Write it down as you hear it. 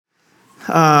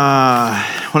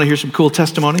Want to hear some cool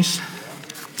testimonies?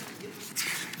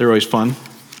 They're always fun.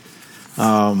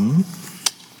 You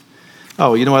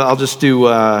know what? I'll just do,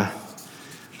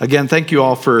 again, thank you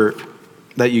all for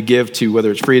that you give to,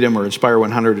 whether it's Freedom or Inspire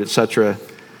 100, etc.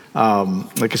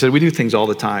 Like I said, we do things all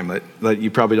the time that you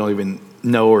probably don't even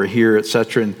know or hear,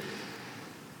 etc.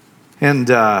 And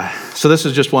so this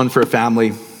is just one for a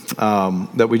family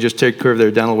that we just take care of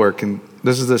their dental work, and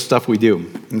this is the stuff we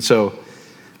do. And so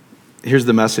here's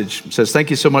the message. It says, thank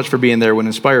you so much for being there. When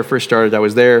Inspire first started, I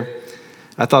was there.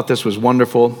 I thought this was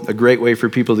wonderful, a great way for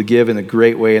people to give in a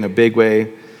great way, in a big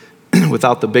way,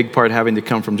 without the big part having to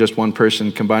come from just one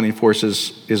person. Combining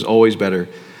forces is always better.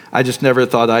 I just never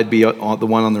thought I'd be the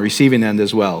one on the receiving end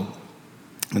as well,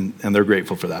 and they're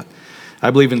grateful for that. I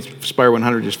believe Inspire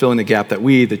 100 is filling the gap that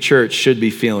we, the church, should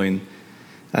be feeling.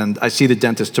 And I see the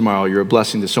dentist tomorrow. You're a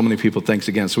blessing to so many people. Thanks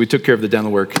again. So we took care of the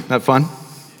dental work. Isn't that fun?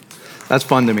 That's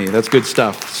fun to me. That's good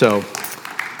stuff. So,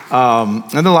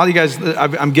 and a lot of you guys,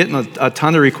 I'm getting a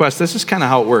ton of requests. This is kind of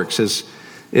how it works. It's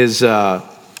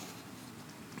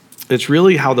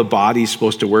really how the body's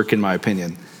supposed to work, in my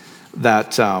opinion.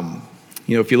 That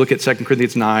if you look at 2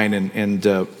 Corinthians 9 and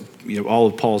all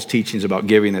of Paul's teachings about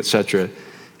giving, etc.,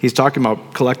 he's talking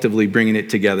about collectively bringing it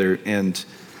together. And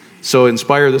so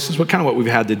Inspire, this is what we've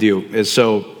had to do is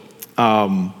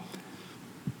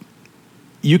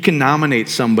you can nominate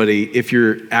somebody if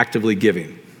you're actively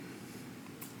giving.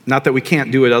 Not that we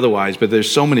can't do it otherwise, but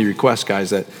there's so many requests, guys,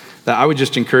 that I would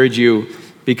just encourage you,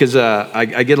 because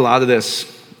I get a lot of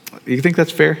this. You think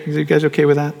that's fair? Are you guys okay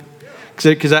with that?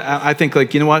 Because I think,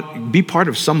 be part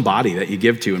of some body that you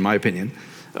give to, in my opinion.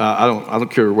 I don't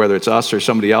care whether it's us or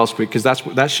somebody else, because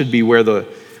that should be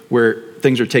where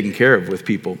things are taken care of with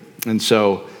people. And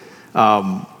so,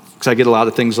 because I get a lot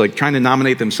of things like trying to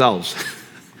nominate themselves.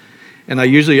 And I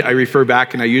refer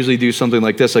back and I usually do something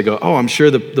like this. I go, I'm sure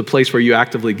the place where you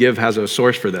actively give has a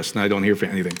source for this. And I don't hear for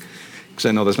anything because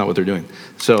I know that's not what they're doing.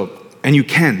 So, and you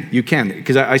can,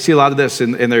 because I see a lot of this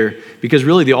because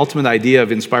really the ultimate idea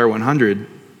of Inspire 100,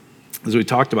 as we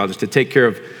talked about, is to take care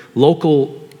of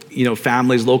local,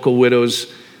 families, local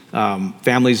widows,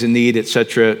 families in need,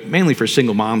 etc. Mainly for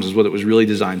single moms is what it was really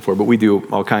designed for, but we do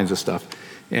all kinds of stuff.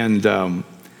 And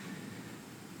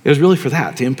it was really for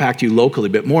that, to impact you locally,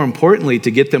 but more importantly,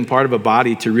 to get them part of a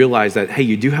body to realize that, hey,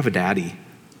 you do have a daddy,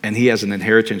 and he has an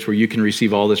inheritance where you can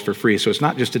receive all this for free. So it's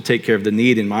not just to take care of the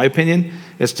need, in my opinion,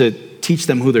 it's to teach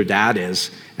them who their dad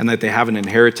is and that they have an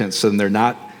inheritance so they're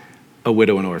not a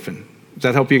widow and orphan. Does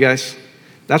that help you guys?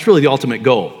 That's really the ultimate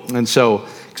goal. And so,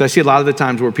 because I see a lot of the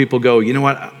times where people go, you know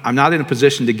what, I'm not in a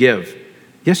position to give.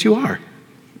 Yes, you are.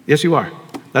 Yes, you are.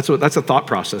 That's a thought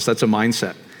process. That's a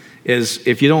mindset. Is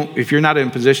if you're not in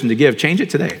a position to give, change it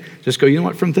today. Just go, you know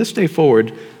what, from this day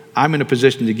forward, I'm in a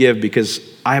position to give because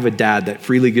I have a dad that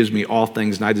freely gives me all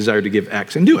things and I desire to give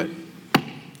X, and do it.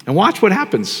 And watch what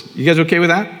happens. You guys okay with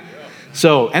that? Yeah.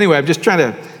 So anyway, I'm just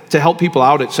trying to help people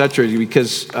out, etc.,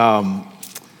 because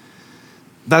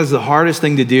that is the hardest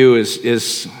thing to do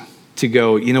is to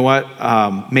go, you know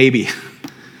what, maybe.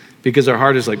 Because our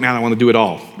heart is like, man, I want to do it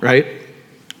all, right?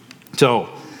 So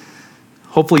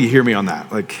hopefully you hear me on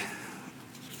that. Like,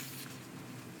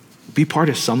 be part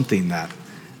of something that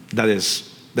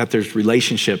there's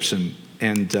relationships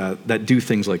and that do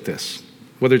things like this.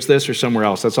 Whether it's this or somewhere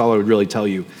else, that's all I would really tell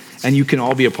you. And you can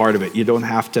all be a part of it. You don't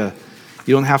have to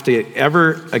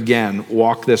ever again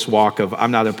walk this walk of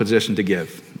I'm not in a position to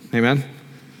give. Amen?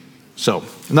 So,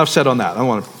 enough said on that. I don't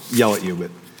want to yell at you,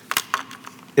 but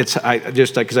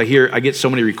because I get so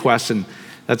many requests, and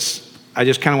I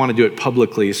just kind of want to do it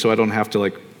publicly so I don't have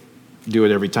to do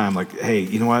it every time. Like, hey,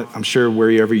 you know what? I'm sure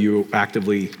wherever you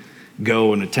actively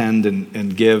go and attend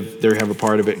and give, they have a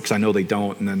part of it, because I know they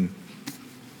don't. And then,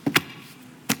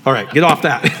 all right, get off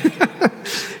that.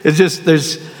 It's just,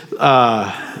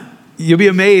 you'll be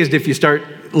amazed if you start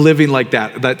living like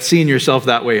that seeing yourself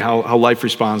that way, how life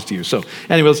responds to you. So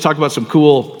anyway, let's talk about some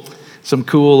cool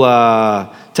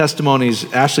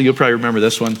testimonies. Ashley, you'll probably remember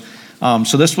this one.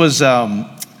 So this was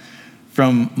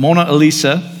from Mona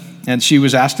Elisa, and she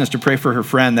was asking us to pray for her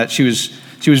friend that she was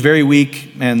very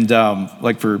weak and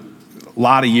for a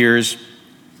lot of years,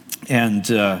 and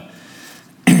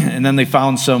then they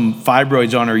found some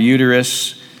fibroids on her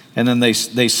uterus, and then they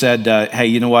said, hey,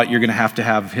 you know what, you're going to have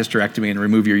hysterectomy and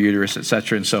remove your uterus,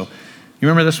 etc. And so, you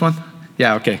remember this one?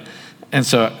 Yeah, okay. And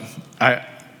so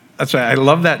that's why I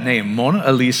love that name, Mona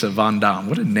Elisa Van Dam.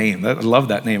 What a name! I love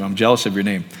that name. I'm jealous of your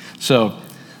name. So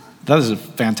that is a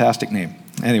fantastic name.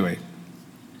 Anyway,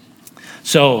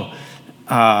 so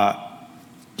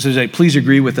please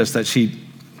agree with us that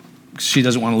she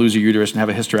doesn't want to lose her uterus and have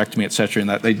a hysterectomy, et cetera, and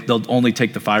that they'll only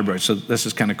take the fibroids. So this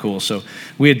is kind of cool. So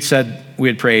we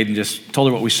had prayed and just told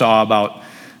her what we saw about,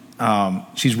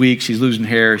 she's weak, she's losing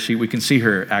hair. We can see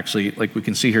her actually, like we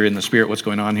can see her in the spirit, what's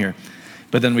going on here.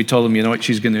 But then we told them, you know what,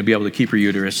 she's going to be able to keep her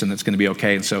uterus and it's going to be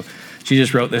okay. And so she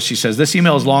just wrote this. She says, this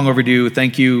email is long overdue.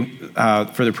 Thank you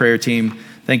for the prayer team.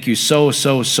 Thank you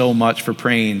so much for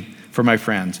praying for my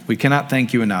friend. We cannot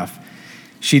thank you enough.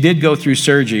 She did go through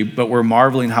surgery, but we're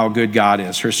marveling how good God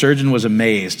is. Her surgeon was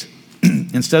amazed.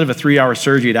 Instead of a 3-hour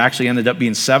surgery, it actually ended up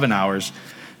being 7 hours,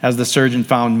 as the surgeon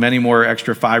found many more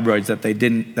extra fibroids that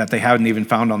they hadn't even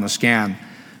found on the scan.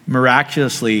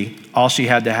 Miraculously, all she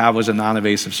had to have was a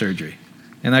non-invasive surgery.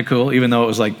 Isn't that cool? Even though it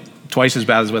was like twice as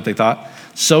bad as what they thought.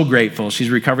 So grateful. She's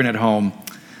recovering at home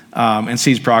and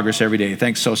sees progress every day.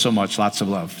 Thanks so much. Lots of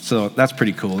love. So that's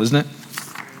pretty cool, isn't it?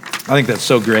 I think that's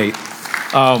so great.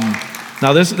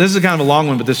 Now this is kind of a long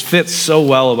one, but this fits so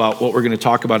well about what we're going to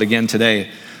talk about again today.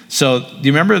 So do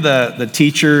you remember the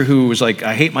teacher who was like,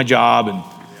 I hate my job?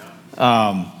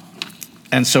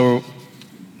 And so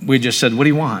we just said, what do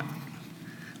you want?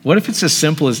 What if it's as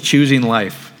simple as choosing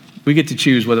life? We get to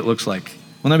choose what it looks like.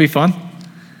 Wouldn't that be fun?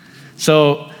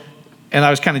 So, and I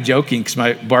was kind of joking because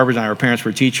Barbara and I, our parents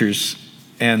were teachers,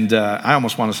 and I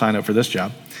almost want to sign up for this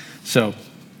job. So,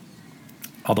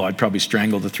 although I'd probably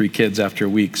strangle the 3 kids after a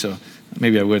week, so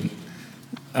maybe I wouldn't.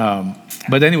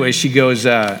 But anyway, she goes,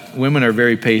 women are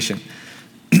very patient,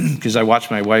 because I watch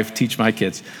my wife teach my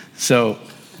kids. So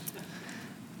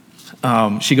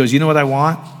she goes, you know what I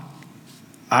want?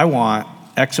 I want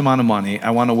X amount of money. I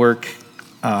want to work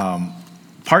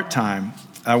part-time.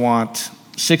 I want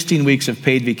 16 weeks of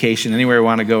paid vacation anywhere I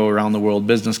want to go around the world,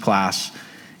 business class,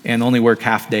 and only work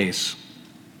half days.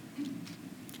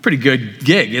 Pretty good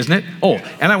gig, isn't it? Oh,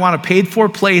 and I want a paid-for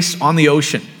place on the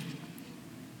ocean.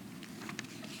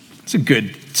 It's a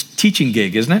good teaching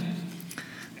gig, isn't it?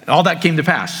 All that came to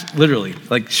pass, literally,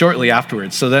 like shortly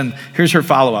afterwards. So then here's her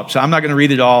follow-up. So I'm not going to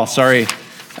read it all, sorry,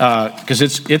 because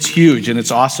it's huge and it's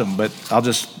awesome, but I'll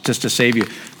just to save you.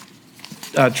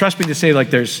 Trust me to say, like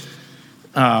there's,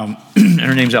 and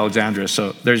her name's Alexandra,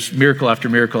 so there's miracle after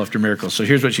miracle after miracle. So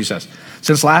here's what she says.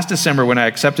 Since last December, when I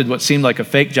accepted what seemed like a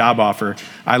fake job offer,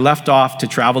 I left off to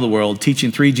travel the world,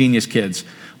 teaching 3 genius kids,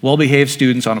 well-behaved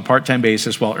students on a part-time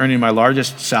basis while earning my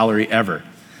largest salary ever.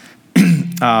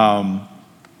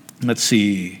 Let's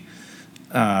see.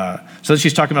 So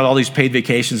she's talking about all these paid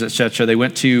vacations, etc. They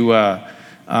went to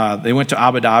Abu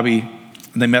Dhabi.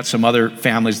 They met some other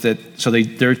families there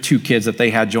are 2 kids that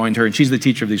they had joined her, and she's the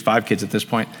teacher of these 5 kids at this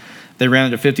point. They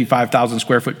rented a 55,000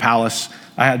 square foot palace.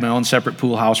 I had my own separate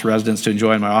pool house residence to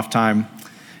enjoy in my off time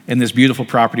in this beautiful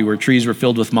property where trees were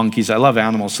filled with monkeys. I love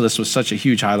animals, so this was such a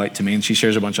huge highlight to me, and she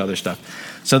shares a bunch of other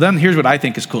stuff. So then here's what I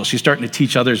think is cool. She's starting to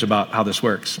teach others about how this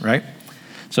works, right?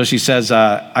 So she says,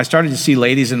 I started to see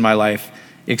ladies in my life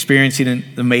experiencing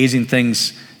amazing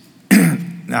things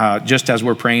just as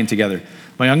we're praying together.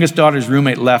 My youngest daughter's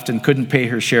roommate left and couldn't pay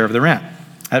her share of the rent.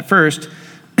 At first,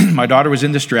 my daughter was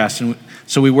in distress, and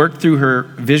so we worked through her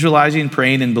visualizing,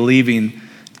 praying, and believing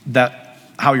that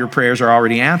how your prayers are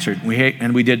already answered.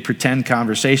 We did pretend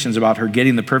conversations about her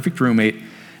getting the perfect roommate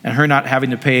and her not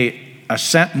having to pay a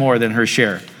cent more than her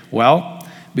share. Well,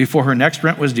 before her next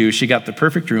rent was due, she got the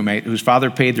perfect roommate whose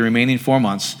father paid the remaining 4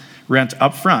 months rent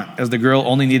up front, as the girl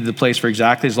only needed the place for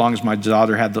exactly as long as my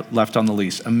daughter had left on the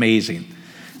lease. Amazing.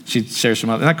 She shares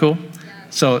some other, isn't that cool?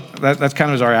 So that's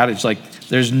kind of our adage, like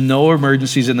there's no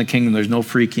emergencies in the kingdom, there's no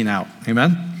freaking out.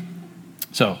 Amen?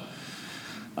 So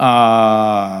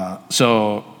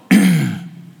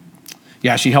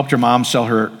yeah, she helped her mom sell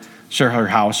her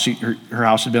house. Her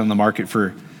house had been on the market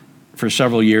for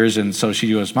several years, and so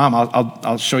she goes, Mom,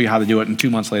 I'll show you how to do it. And 2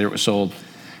 months later, it was sold.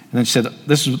 And then she said,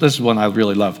 this is one I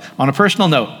really love. On a personal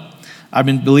note, I've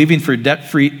been believing for debt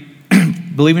freedom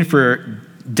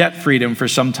for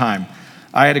some time.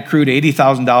 I had accrued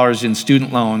 $80,000 in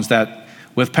student loans that,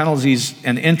 with penalties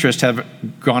and interest, have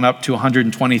gone up to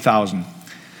 $120,000.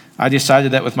 I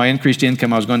decided that with my increased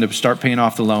income, I was going to start paying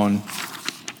off the loan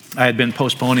I had been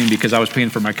postponing because I was paying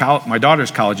for my daughter's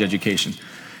college education.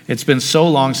 It's been so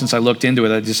long since I looked into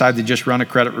it, I decided to just run a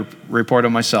credit report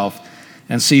on myself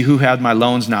and see who had my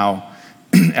loans now,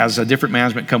 as a different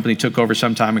management company took over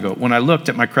some time ago. When I looked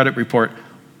at my credit report,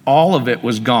 all of it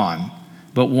was gone,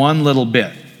 but one little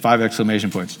bit, 5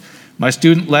 exclamation points. My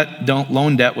student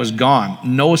loan debt was gone.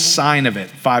 No sign of it,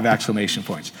 5 exclamation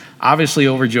points. Obviously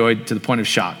overjoyed to the point of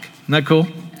shock. Isn't that cool?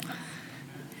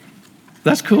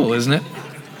 That's cool, isn't it?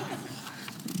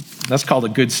 That's called a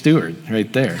good steward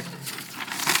right there.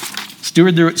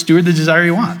 Steward the desire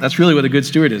you want. That's really what a good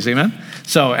steward is, amen?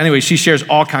 So anyway, she shares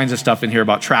all kinds of stuff in here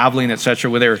about traveling, et cetera,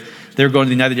 where they were going to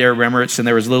the United Arab Emirates, and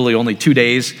there was literally only 2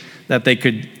 days that they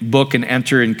could book and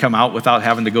enter and come out without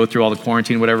having to go through all the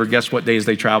quarantine, whatever. Guess what days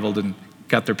they traveled and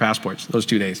got their passports? Those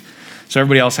 2 days. So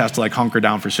everybody else has to like hunker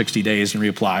down for 60 days and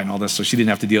reapply and all this. So she didn't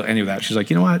have to deal with any of that. She's like,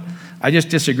 you know what? I just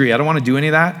disagree. I don't want to do any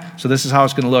of that. So this is how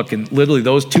it's going to look. And literally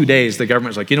those 2 days, the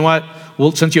government's like, you know what?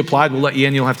 Well, since you applied, we'll let you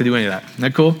in. You don't have to do any of that. Isn't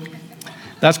that cool?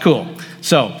 That's cool.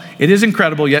 So it is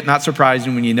incredible, yet not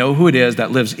surprising when you know who it is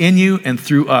that lives in you and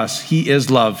through us. He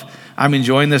is love. I'm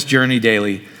enjoying this journey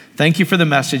daily. Thank you for the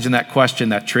message and that question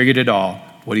that triggered it all.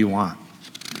 What do you want?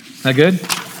 Isn't that good?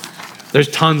 There's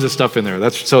tons of stuff in there.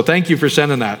 So thank you for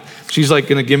sending that. She's like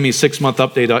going to give me a 6-month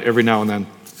update every now and then.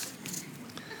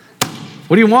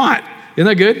 What do you want? Isn't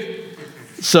that good?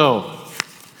 So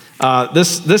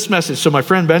this message, so my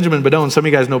friend Benjamin Badone, some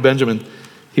of you guys know Benjamin,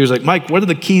 he was like, Mike, what are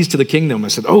the keys to the kingdom? I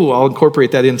said, I'll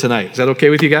incorporate that in tonight. Is that okay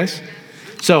with you guys?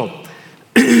 So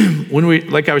when we,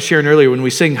 like I was sharing earlier, when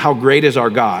we sing How Great Is Our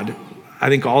God, I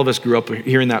think all of us grew up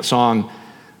hearing that song,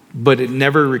 but it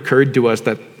never occurred to us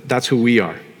that that's who we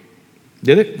are.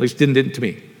 Did it? At least didn't to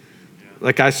me.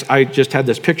 Like I just had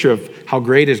this picture of how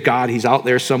great is God. He's out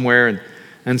there somewhere,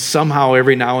 and somehow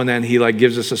every now and then he like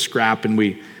gives us a scrap, and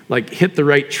we like hit the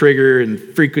right trigger and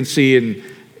frequency,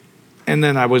 and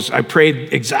then I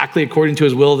prayed exactly according to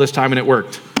his will this time, and it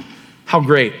worked. How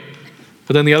great.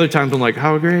 But then the other times I'm like,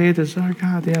 how great is our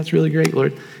God? Yeah, it's really great,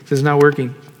 Lord. It's not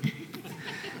working.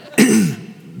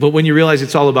 But when you realize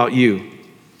it's all about you,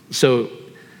 so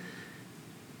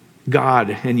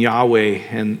God and Yahweh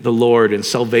and the Lord and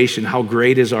salvation, how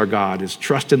great is our God, is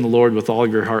trust in the Lord with all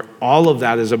of your heart. All of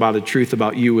that is about a truth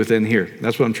about you within here.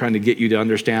 That's what I'm trying to get you to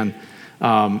understand,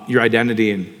 your identity,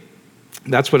 and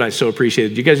that's what I so appreciated.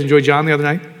 Did you guys enjoy John the other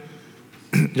night?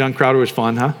 John Crowder was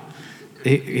fun, huh?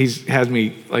 He's has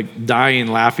me like dying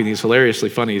laughing. He's hilariously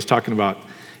funny. He's talking about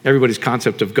everybody's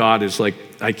concept of God is like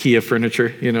IKEA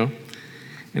furniture, you know?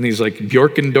 And he's like,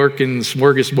 Bjorken, Dorken,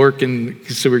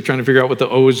 Smorgasborken. So we're trying to figure out what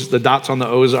the dots on the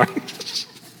O's are.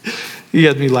 He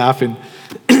had me laughing.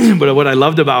 But what I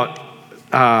loved about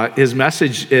his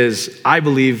message is, I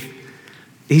believe,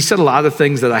 he said a lot of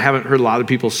things that I haven't heard a lot of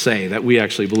people say that we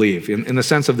actually believe. In the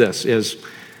sense of this is,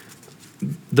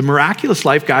 the miraculous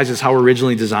life, guys, is how we're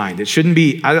originally designed. It shouldn't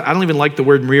be, I don't even like the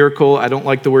word miracle. I don't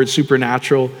like the word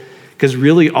supernatural, because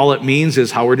really all it means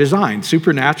is how we're designed.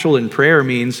 Supernatural in prayer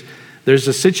means there's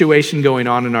a situation going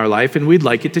on in our life and we'd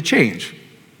like it to change,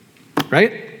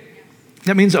 right?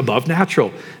 That means above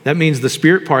natural. That means the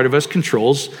spirit part of us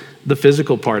controls the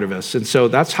physical part of us. And so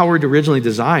that's how we're originally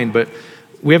designed, but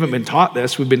we haven't been taught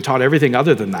this. We've been taught everything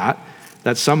other than that,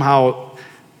 that somehow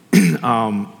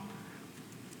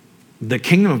the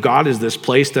kingdom of God is this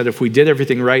place that if we did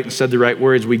everything right and said the right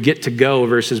words, we get to go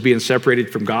versus being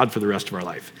separated from God for the rest of our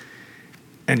life.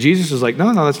 And Jesus is like,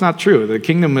 no, that's not true. The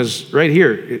kingdom is right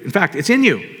here. In fact, it's in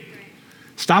you.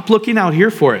 Stop looking out here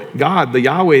for it. God, the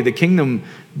Yahweh, the kingdom,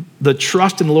 the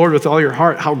trust in the Lord with all your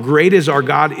heart. How great is our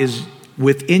God is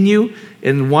within you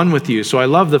and one with you. So I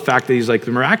love the fact that he's like,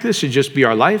 the miraculous should just be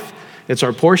our life. It's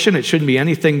our portion. It shouldn't be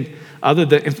anything other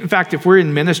than, in fact, if we're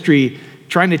in ministry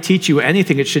trying to teach you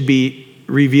anything, it should be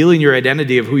revealing your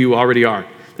identity of who you already are,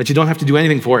 that you don't have to do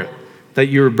anything for it, that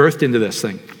you're birthed into this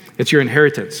thing. It's your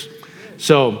inheritance.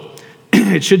 So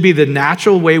it should be the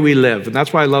natural way we live. And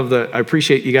that's why I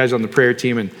appreciate you guys on the prayer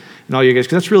team and all you guys,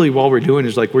 because that's really all we're doing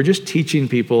is like, we're just teaching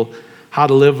people how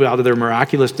to live out of their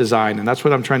miraculous design. And that's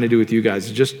what I'm trying to do with you guys.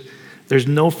 It's just, there's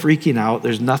no freaking out.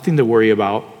 There's nothing to worry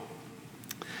about.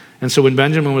 And so when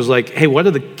Benjamin was like, hey,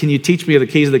 can you teach me the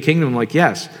keys of the kingdom? I'm like,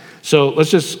 yes. So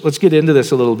let's get into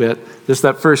this a little bit.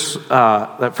 That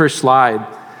first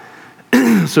slide.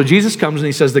 So Jesus comes and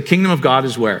he says, the kingdom of God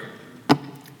is where?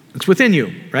 It's within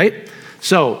you, right?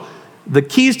 So the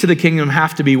keys to the kingdom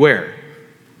have to be where?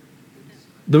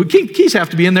 The keys have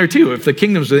to be in there too, if the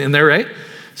kingdom's in there, right?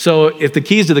 So if the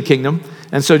keys to the kingdom,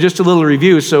 and so just a little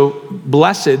review. So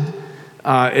blessed,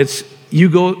 it's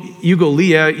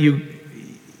eugolia,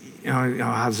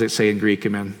 how does it say in Greek,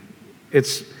 amen?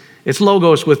 It's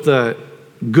logos with the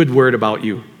good word about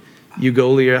you.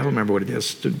 Eugolia, I don't remember what it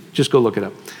is. Just go look it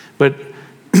up. But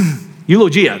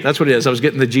eulogia, that's what it is. I was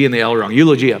getting the G and the L wrong.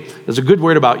 Eulogia. There's a good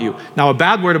word about you. Now, a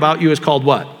bad word about you is called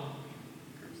what?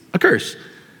 A curse.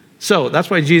 So that's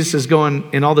why Jesus is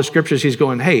going, in all the scriptures, he's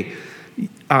going, hey,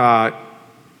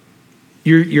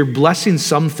 you're blessing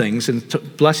some things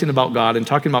and blessing about God and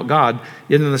talking about God,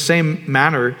 and in the same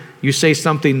manner, you say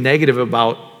something negative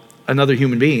about another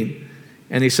human being.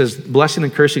 And he says, blessing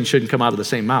and cursing shouldn't come out of the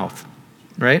same mouth,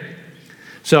 right?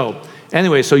 So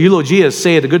anyway, so eulogia is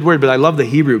say it, a good word, but I love the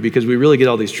Hebrew because we really get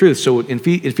all these truths. So in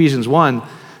Ephesians 1,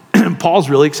 Paul's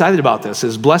really excited about this. It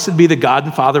says, blessed be the God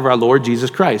and Father of our Lord Jesus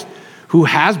Christ, who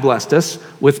has blessed us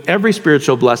with every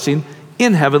spiritual blessing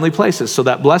in heavenly places. So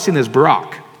that blessing is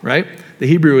barak, right? The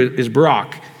Hebrew is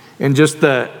barak. And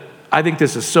I think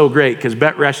this is so great because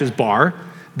bet resh is bar.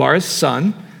 Bar is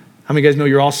son. How many of you guys know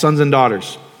you're all sons and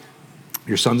daughters?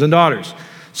 You're sons and daughters.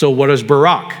 So what is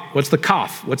barak? What's the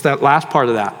kaf? What's that last part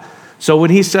of that? So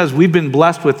when he says we've been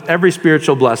blessed with every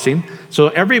spiritual blessing, so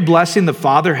every blessing the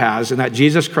Father has and that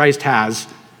Jesus Christ has,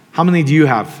 how many do you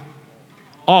have?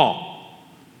 All.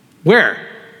 Where?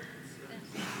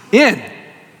 In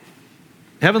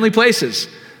heavenly places.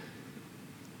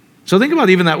 So think about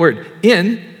even that word.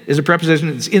 In is a preposition,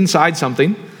 it's inside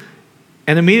something.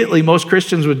 And immediately most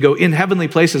Christians would go, in heavenly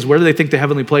places. Where do they think the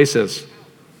heavenly place is?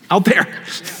 Out there,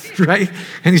 right?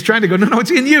 And he's trying to go, no,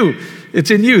 it's in you.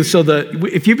 It's in you. So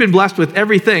if you've been blessed with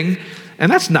everything,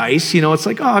 and that's nice, it's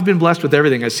like, oh, I've been blessed with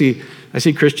everything. I see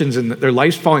Christians and their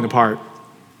life's falling apart.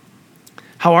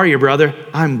 How are you, brother?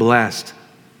 I'm blessed.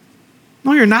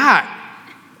 No, you're not.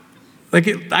 Like,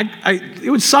 it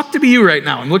would suck to be you right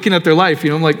now. I'm looking at their life,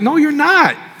 I'm like, no, you're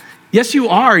not. Yes, you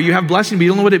are. You have blessing, but you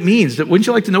don't know what it means. Wouldn't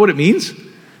you like to know what it means?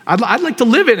 I'd like to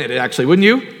live in it, actually, wouldn't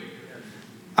you?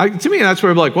 To me, that's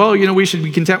where I'm like, well, we should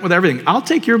be content with everything. I'll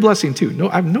take your blessing too. No,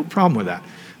 I have no problem with that.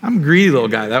 I'm a greedy little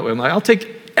guy that way. I'm like, I'll take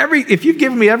if you've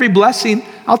given me every blessing,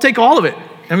 I'll take all of it.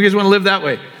 And you guys want to live that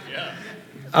way? Yeah.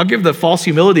 I'll give the false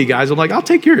humility guys. I'm like, I'll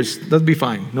take yours. That'll be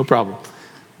fine. No problem.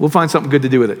 We'll find something good to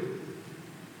do with it.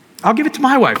 I'll give it to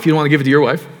my wife. You don't want to give it to your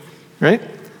wife, right?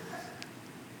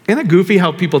 Isn't it goofy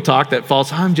how people talk that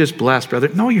false, I'm just blessed, brother.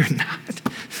 No, you're not.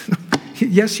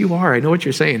 Yes, you are. I know what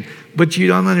you're saying, but you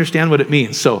don't understand what it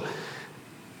means. So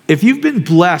if you've been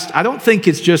blessed, I don't think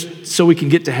it's just so we can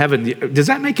get to heaven. Does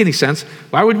that make any sense?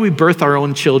 Why would we birth our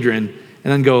own children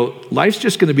and then go, life's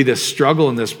just going to be this struggle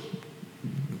and this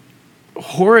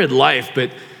horrid life,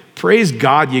 but praise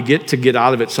God you get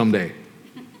out of it someday.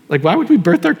 Like, why would we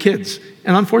birth our kids?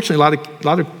 And unfortunately, a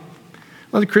lot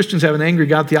of Christians have an angry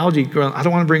God theology going, I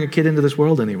don't want to bring a kid into this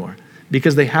world anymore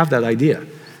because they have that idea.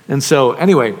 And so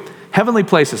anyway, heavenly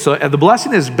places. So the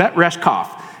blessing is bet resh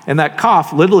kaf. And that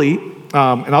kaf literally,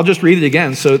 and I'll just read it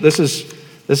again. So this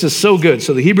is so good.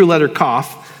 So the Hebrew letter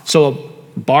kaf. So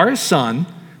bar is son.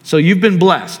 So you've been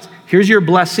blessed. Here's your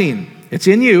blessing. It's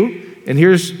in you. And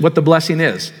here's what the blessing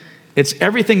is. It's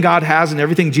everything God has and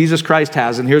everything Jesus Christ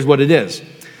has. And here's what it is.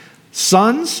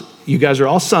 Sons, you guys are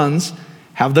all sons,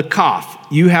 have the kaf.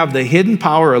 You have the hidden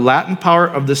power or latent power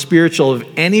of the spiritual of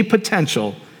any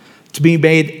potential to be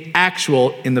made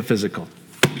actual in the physical.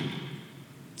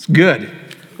 It's good.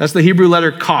 That's the Hebrew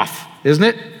letter kaf, isn't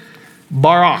it?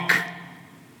 Barak.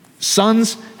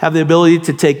 Sons have the ability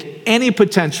to take any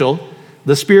potential,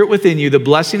 the spirit within you, the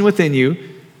blessing within you,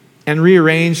 and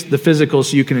rearrange the physical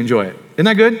so you can enjoy it. Isn't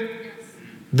that good?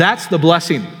 That's the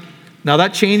blessing. Now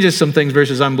that changes some things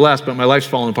versus I'm blessed, but my life's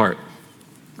falling apart.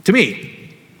 To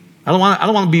me, I don't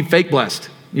want to be fake blessed.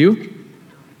 You?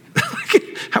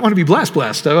 I want to be blessed.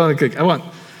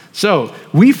 So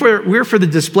we're for the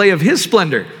display of His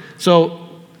splendor. So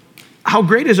how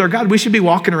great is our God? We should be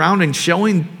walking around and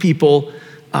showing people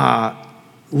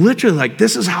literally like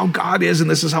this is how God is and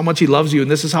this is how much He loves you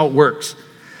and this is how it works.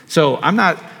 So I'm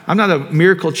not a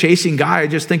miracle chasing guy. I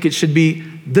just think it should be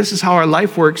this is how our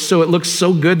life works so it looks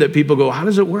so good that people go, how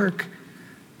does it work?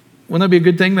 Wouldn't that be a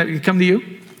good thing that you come to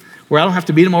you? Where I don't have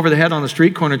to beat them over the head on the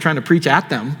street corner trying to preach at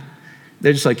them.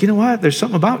 They're just like, you know what? There's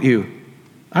something about you.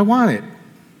 I want it.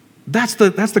 That's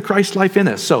the Christ life in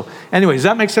us. So anyway, does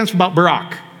that make sense about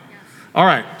Barak? All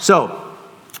right. So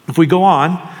if we go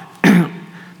on,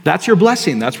 that's your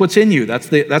blessing. That's what's in you. That's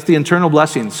the internal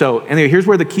blessing. So anyway, here's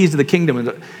where the keys to the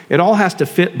kingdom. It all has to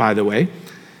fit, by the way.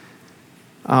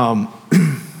 And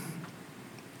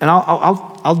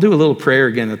I'll do a little prayer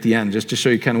again at the end just to show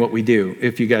you kind of what we do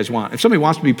if you guys want. If somebody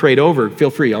wants to be prayed over,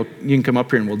 feel free. You can come up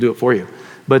here and we'll do it for you.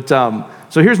 But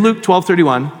so here's Luke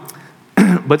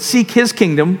 12:31. But seek His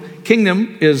kingdom.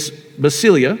 Kingdom is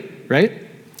basilia, right?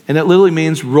 And it literally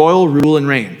means royal rule and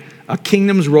reign. A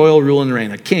kingdom's royal rule and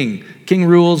reign. A king. King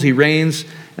rules, he reigns.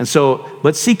 And so,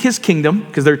 but seek His kingdom,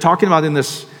 because they're talking about in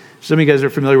this, some of you guys are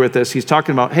familiar with this. He's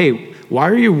talking about, hey, why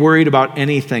are you worried about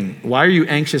anything? Why are you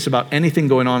anxious about anything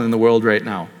going on in the world right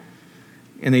now?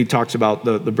 And he talks about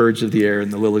the birds of the air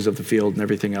and the lilies of the field and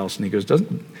everything else. And he goes,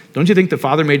 don't you think the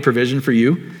Father made provision for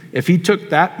you? If He took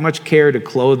that much care to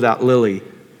clothe that lily,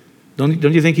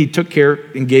 don't you think He took care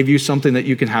and gave you something that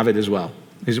you can have it as well?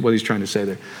 Is what he's trying to say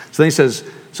there. So then he says,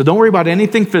 so don't worry about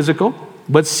anything physical.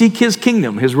 but seek his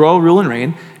kingdom, his royal rule and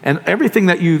reign, and everything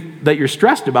that you're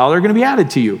stressed about are going to be added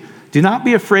to you. Do not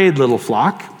be afraid, little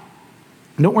flock.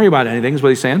 Don't worry about anything, is what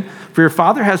he's saying. For your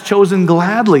Father has chosen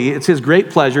gladly, it's his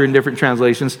great pleasure in different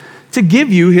translations, to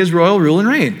give you his royal rule and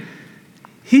reign.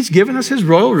 He's given us his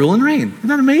royal rule and reign. Isn't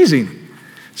that amazing?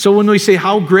 So when we say,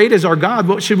 how great is our God,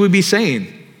 what should we be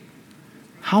saying?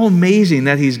 How amazing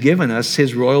that he's given us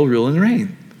his royal rule and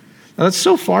reign. Now, that's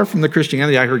so far from the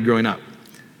Christianity I heard growing up.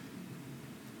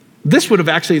 This would have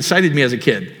actually excited me as a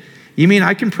kid. You mean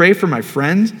I can pray for my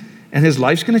friend and his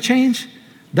life's going to change?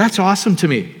 That's awesome to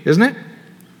me, isn't it?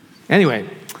 Anyway,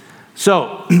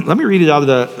 so let me read it out of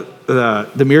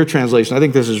the Mirror translation. I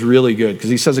think this is really good because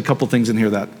he says a couple things in here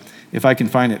that, if I can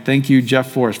find it. Thank you,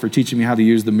 Jeff Forrest, for teaching me how to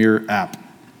use the Mirror app.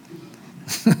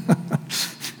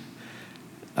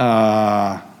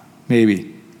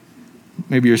 Maybe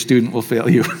your student will fail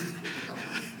you.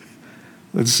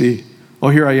 Let's see. Oh,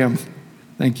 here I am.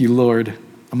 Thank you, Lord.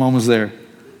 I'm almost there.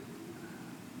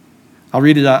 I'll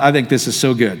read it out. I think this is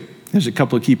so good. There's a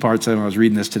couple of key parts when I was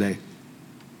reading this today.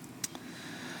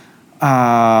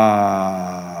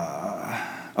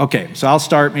 Okay, so I'll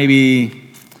start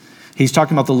maybe, he's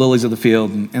talking about the lilies of the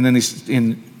field, and then he's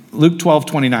in Luke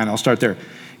 12:29, I'll start there.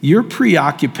 Your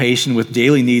preoccupation with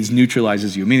daily needs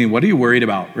neutralizes you, meaning what are you worried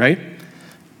about, right?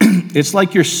 It's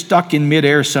like you're stuck in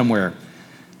midair somewhere.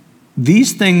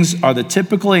 These things are the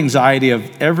typical anxiety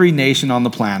of every nation on the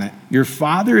planet. Your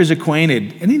Father is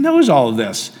acquainted, and he knows all of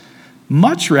this.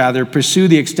 Much rather pursue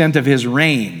the extent of his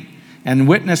reign and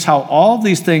witness how all of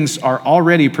these things are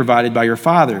already provided by your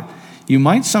Father. You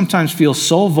might sometimes feel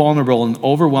so vulnerable and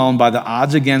overwhelmed by the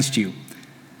odds against you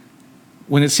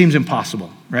when it seems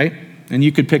impossible, right? And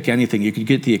you could pick anything. You could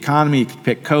get the economy, you could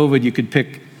pick COVID, you could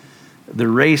pick the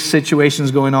race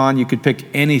situations going on, you could pick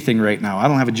anything right now. I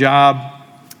don't have a job.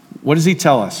 What does he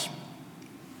tell us?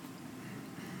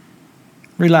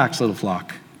 Relax, little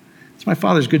flock. It's my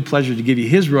Father's good pleasure to give you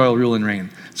his royal rule and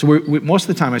reign. So most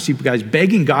of the time I see guys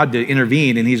begging God to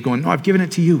intervene, and he's going, no, I've given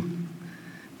it to you.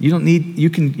 You don't need,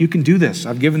 you can do this.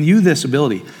 I've given you this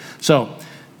ability. So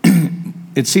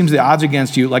it seems the odds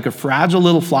against you, like a fragile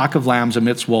little flock of lambs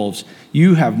amidst wolves.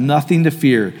 You have nothing to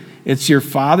fear. It's your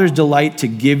Father's delight to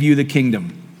give you the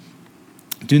kingdom.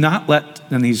 Do not let,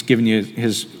 and he's giving you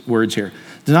his words here,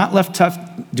 do not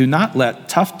let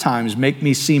tough times make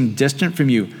me seem distant from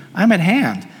you. I'm at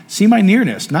hand. See my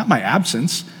nearness, not my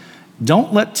absence.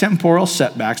 Don't let temporal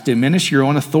setbacks diminish your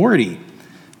own authority.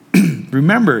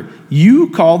 Remember, you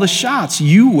call the shots.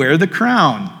 You wear the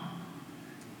crown.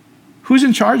 Who's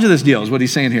in charge of this deal is what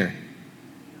he's saying here.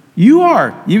 You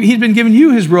are. He's been giving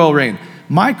you his royal reign.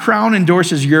 My crown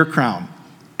endorses your crown.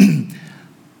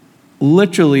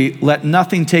 Literally, let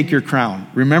nothing take your crown.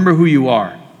 Remember who you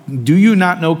are. Do you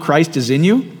not know Christ is in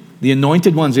you? The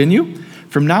anointed one's in you?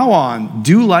 From now on,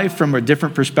 do life from a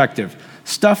different perspective.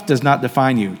 Stuff does not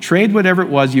define you. Trade whatever it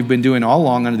was you've been doing all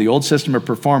along under the old system of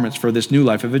performance for this new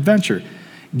life of adventure.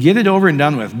 Get it over and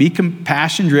done with. Be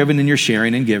compassion-driven in your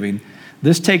sharing and giving.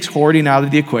 This takes hoarding out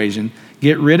of the equation.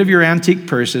 Get rid of your antique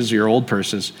purses, your old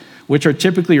purses, which are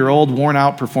typically your old,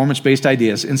 worn-out, performance-based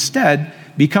ideas. Instead,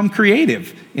 become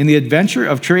creative in the adventure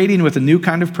of trading with a new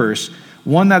kind of purse,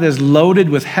 one that is loaded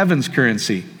with heaven's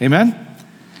currency. Amen?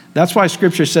 That's why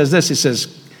Scripture says this. It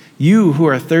says, you who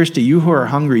are thirsty, you who are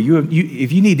hungry,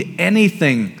 if you need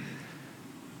anything,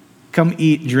 come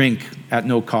eat, drink at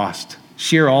no cost.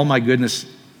 Share all my goodness,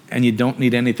 and you don't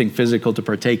need anything physical to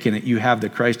partake in it. You have the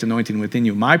Christ anointing within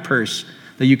you. My purse,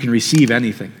 that you can receive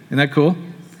anything. Isn't that cool?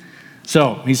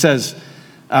 So he says,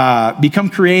 become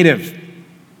creative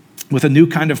with a new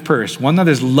kind of purse, one that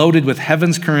is loaded with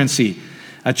heaven's currency,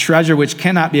 a treasure which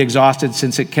cannot be exhausted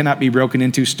since it cannot be broken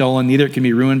into, stolen, neither it can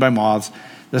be ruined by moths.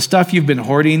 The stuff you've been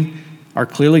hoarding are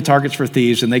clearly targets for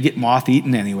thieves, and they get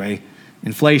moth-eaten anyway.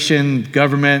 Inflation,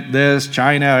 government, this,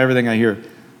 China, everything I hear.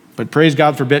 But praise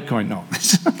God for Bitcoin. No.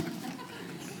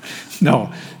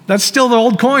 No, that's still the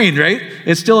old coin, right?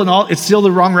 It's still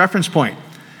the wrong reference point.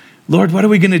 Lord, what are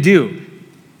we going to do?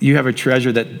 You have a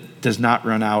treasure that does not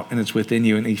run out, and it's within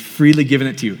you, and he's freely given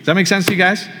it to you. Does that make sense to you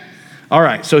guys? All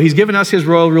right, so he's given us his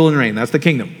royal rule and reign. That's the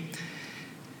kingdom.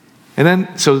 And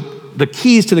then, so the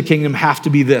keys to the kingdom have to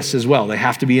be this as well. They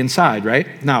have to be inside,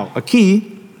 right? Now, a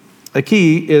key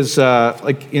is,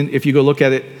 if you go look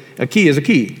at it, a key is a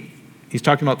key. He's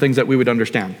talking about things that we would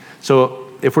understand. So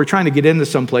if we're trying to get into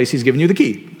some place, he's giving you the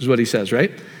key, is what he says,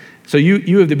 right? So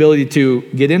you have the ability to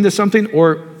get into something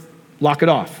or lock it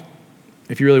off,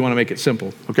 if you really want to make it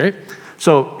simple, okay?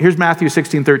 So here's Matthew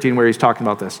 16:13, where he's talking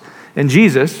about this. And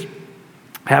Jesus,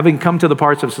 having come to the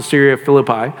parts of Caesarea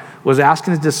Philippi, was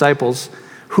asking his disciples,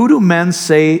 who do men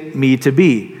say me to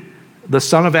be? the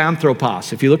son of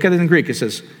Anthropos. If you look at it in Greek, it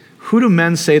says, who do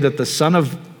men say that the son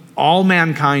of all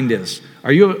mankind is?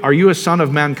 Are you a son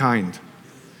of mankind?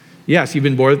 Yes, you've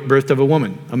been birthed of a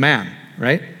woman, a man,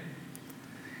 right?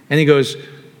 And he goes,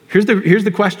 here's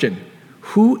the question.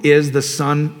 Who is the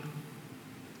son?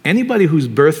 Anybody who's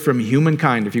birthed from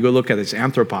humankind, if you go look at it, it's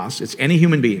anthropos, it's any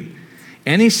human being.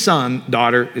 Any son,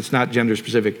 daughter, it's not gender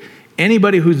specific.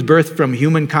 Anybody who's birthed from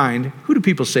humankind, who do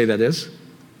people say that is?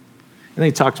 And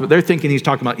he talks about, they're thinking he's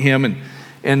talking about him,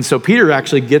 and so Peter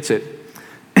actually gets it.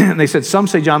 And they said, some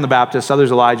say John the Baptist,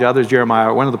 others Elijah, others Jeremiah,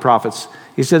 or one of the prophets.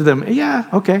 He said to them, yeah,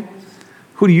 okay.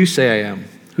 Who do you say I am?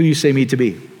 Who do you say me to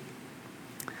be?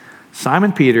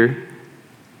 Simon Peter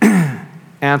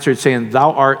answered, saying,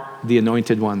 thou art the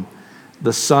anointed one,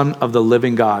 the Son of the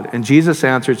living God. And Jesus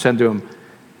answered, said to him,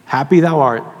 happy thou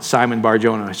art, Simon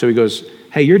Bar-Jonah. So he goes,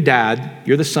 hey, your dad,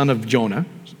 you're the son of Jonah,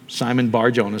 Simon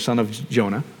Bar-Jonah, son of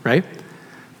Jonah, right?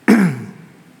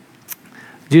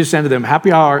 Jesus said to them, happy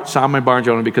thou art, Simon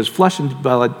Bar-Jonah, because flesh and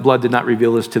blood did not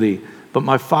reveal this to thee, but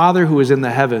my Father who is in the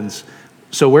heavens.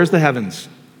 So where's the heavens?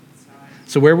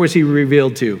 So where was he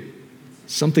revealed to?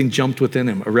 Something jumped within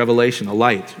him, a revelation, a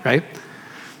light, right?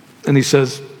 And he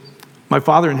says, my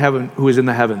Father in heaven who is in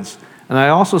the heavens. And I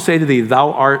also say to thee,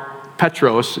 thou art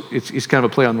Petros. It's kind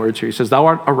of a play on words here. He says, thou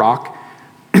art a rock.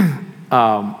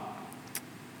 And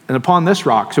upon this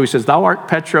rock, so he says, thou art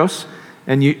Petros,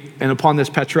 and upon this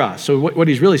Petra. So what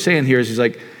he's really saying here is he's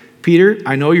like, Peter,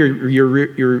 I know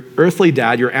your earthly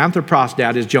dad, your anthropos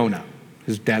dad is Jonah.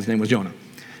 His dad's name was Jonah.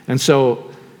 And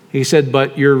so he said,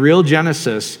 but your real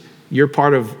Genesis, you're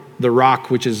part of the rock,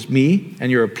 which is me,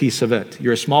 and you're a piece of it.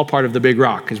 You're a small part of the big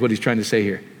rock, is what he's trying to say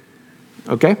here.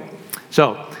 Okay?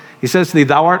 So he says to thee,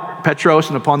 thou art Petros,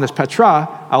 and upon this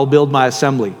Petra, I will build my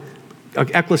assembly.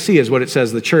 Ecclesia is what it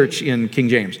says, the church in King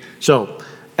James. So,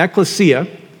 ecclesia.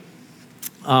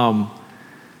 So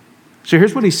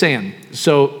here's what he's saying.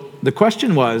 So the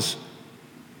question was,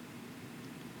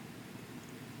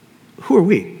 who are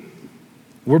we?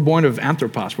 We're born of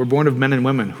anthropos. We're born of men and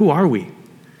women. Who are we?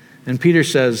 And Peter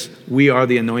says, we are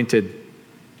the anointed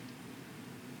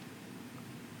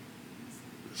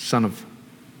Son of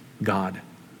God.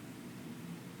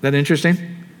 Isn't that interesting?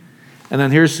 And then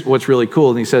here's what's really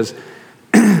cool. And he says,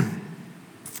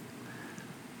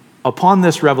 upon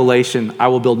this revelation, I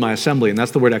will build my assembly. And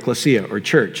that's the word ecclesia, or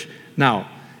church. Now,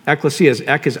 ecclesia is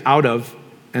ek is out of,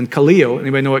 and kaleo,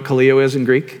 anybody know what kaleo is in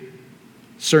Greek?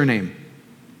 Surname.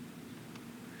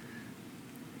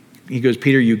 He goes,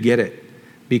 Peter, you get it.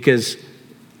 Because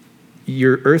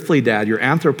your earthly dad, your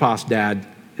anthropos dad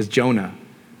is Jonah.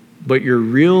 But your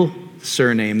real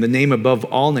surname, the name above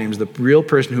all names, the real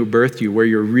person who birthed you, where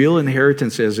your real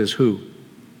inheritance is who?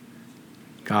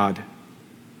 God.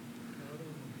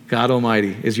 God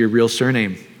Almighty is your real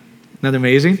surname. Isn't that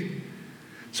amazing?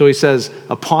 So he says,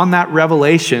 upon that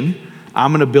revelation,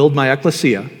 I'm going to build my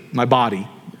ecclesia, my body,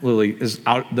 literally, is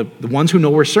out the ones who know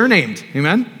we're surnamed.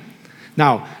 Amen?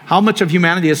 Now, how much of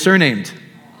humanity is surnamed?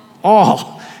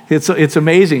 All. It's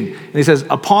amazing. And he says,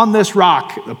 upon this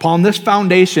rock, upon this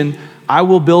foundation, I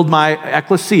will build my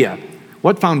ecclesia.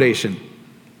 What foundation?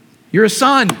 You're a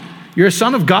son. You're a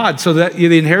son of God. So that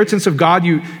the inheritance of God,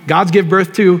 God's give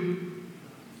birth to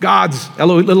gods,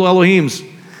 little Elohims.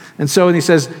 And he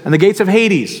says, and the gates of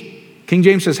Hades. King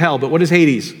James says hell, but what is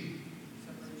Hades?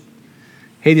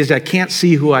 Hades, I can't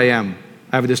see who I am.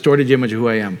 I have a distorted image of who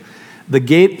I am. The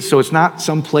gate, so it's not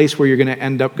some place where you're going to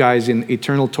end up, guys, in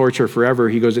eternal torture forever.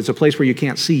 He goes, it's a place where you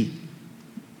can't see,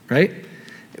 right?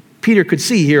 Peter could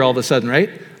see here all of a sudden, right?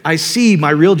 I see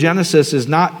my real Genesis is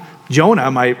not Jonah,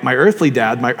 my earthly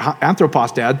dad, my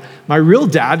anthropos dad. My real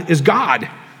dad is God.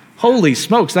 Holy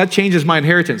smokes, that changes my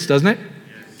inheritance, doesn't it?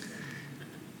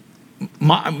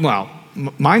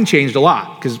 Mine changed a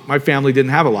lot because my family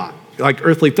didn't have a lot, like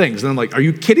earthly things. And I'm like, are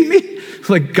you kidding me?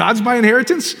 Like, God's my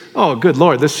inheritance? Oh, good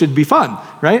Lord, this should be fun,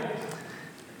 right?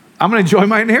 I'm going to enjoy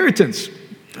my inheritance.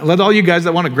 Let all you guys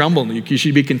that want to grumble, you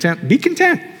should be content. Be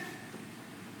content.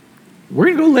 We're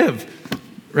going to go live,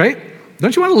 right?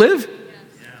 Don't you want to live?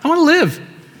 Yeah. I want to live.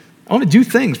 I want to do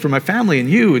things for my family and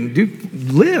you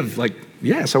and live. Like,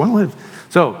 yes, I want to live.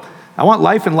 So I want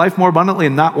life and life more abundantly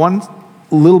and not one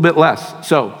little bit less.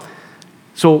 So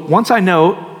once I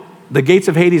know the gates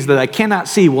of Hades that I cannot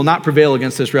see will not prevail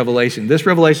against this revelation. This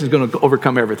revelation is going to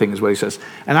overcome everything, is what he says.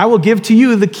 And I will give to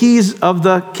you the keys of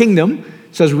the kingdom.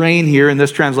 It says reign here in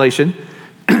this translation.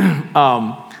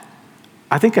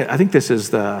 I think this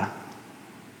is I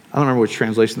don't remember which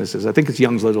translation this is. I think it's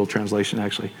Young's Literal Translation,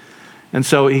 actually. And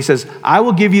so he says, I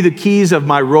will give you the keys of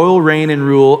my royal reign and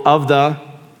rule of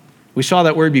we saw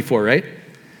that word before, right?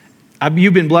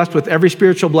 You've been blessed with every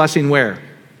spiritual blessing where?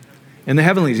 In the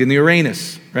heavenlies, in the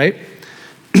Uranus, right?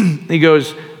 He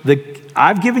goes,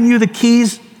 I've given you the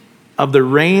keys of the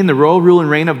reign, the royal rule and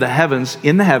reign of the heavens,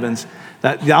 in the heavens,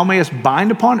 that thou mayest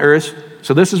bind upon earth.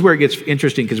 So this is where it gets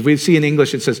interesting, because we see in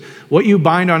English it says, what you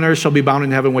bind on earth shall be bound in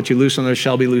heaven, what you loose on earth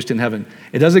shall be loosed in heaven.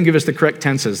 It doesn't give us the correct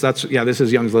tenses. This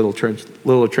is Young's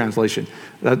little translation.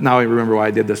 Now I remember why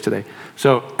I did this today.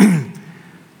 So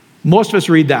most of us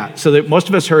read that. So that most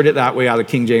of us heard it that way out of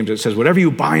King James. It says, whatever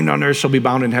you bind on earth shall be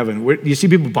bound in heaven. You see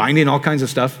people binding all kinds of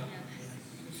stuff?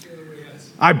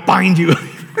 I bind you.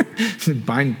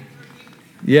 bind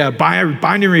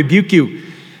and rebuke you.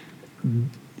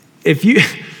 If you...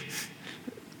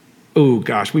 Oh,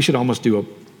 gosh, we should almost do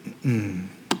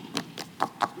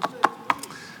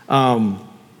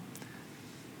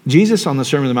Jesus on the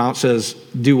Sermon on the Mount says,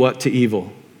 do what to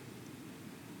evil?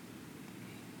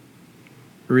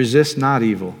 Resist not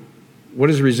evil. What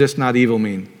does resist not evil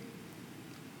mean?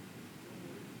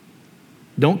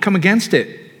 Don't come against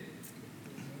it.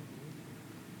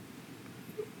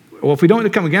 Well, if we don't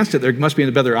come against it, there must be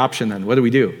a better option then. What do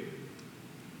we do?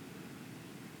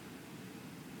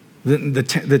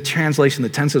 The translation, the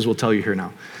tenses will tell you here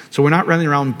now. So we're not running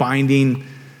around binding.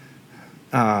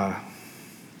 I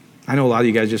know a lot of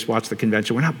you guys just watch the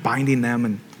convention. We're not binding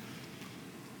them.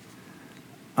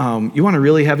 And you want a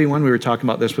really heavy one? We were talking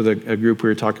about this with a group we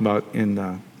were talking about in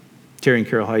Terry and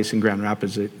Carol Heiss in Grand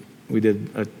Rapids. We did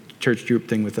a church group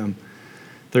thing with them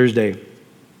Thursday.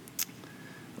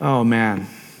 Oh, man.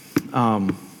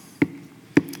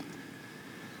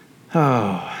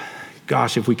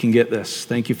 Gosh, if we can get this.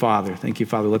 Thank you, Father. Thank you,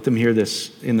 Father. Let them hear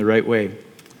this in the right way.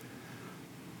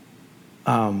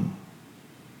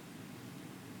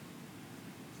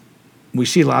 We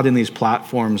see a lot in these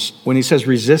platforms. When he says,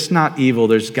 resist not evil,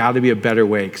 there's got to be a better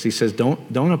way. Because he says,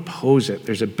 don't oppose it.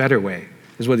 There's a better way,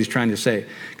 is what he's trying to say.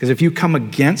 Because if you come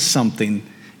against something,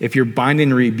 if you're binding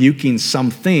and rebuking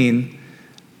something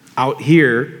out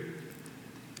here,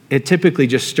 it typically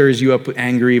just stirs you up with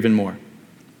anger even more.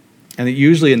 And it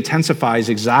usually intensifies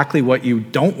exactly what you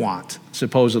don't want,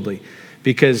 supposedly.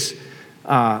 Because,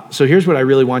 so here's what I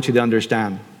really want you to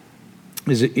understand,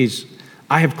 is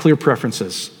I have clear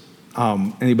preferences.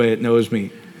 Anybody that knows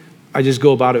me, I just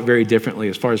go about it very differently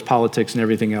as far as politics and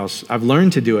everything else. I've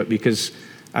learned to do it because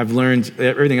I've learned that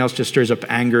everything else just stirs up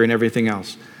anger and everything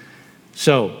else.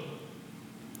 So,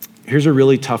 here's a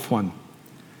really tough one.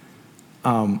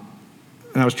 And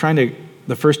I was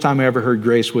the first time I ever heard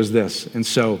grace was this. And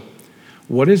so,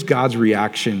 what is God's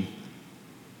reaction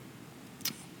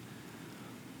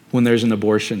when there's an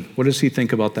abortion? What does he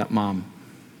think about that mom?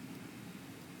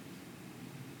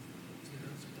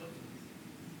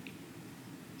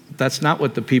 That's not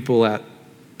what the people at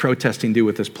protesting do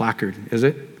with this placard, is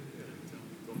it?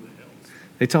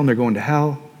 They tell them they're going to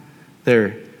hell.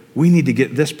 We need to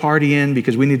get this party in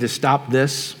because we need to stop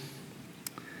this.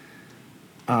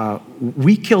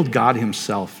 We killed God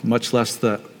himself, much less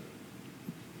the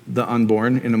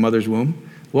unborn in a mother's womb.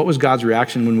 What was God's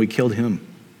reaction when we killed him?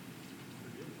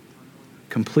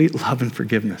 Complete love and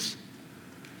forgiveness.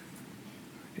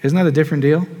 Isn't that a different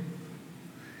deal?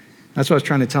 That's what I was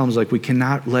trying to tell them, is like, we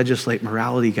cannot legislate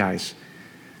morality, guys.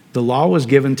 The law was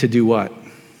given to do what?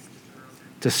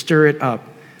 To stir it up.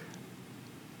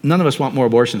 None of us want more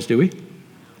abortions, do we?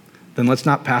 Then let's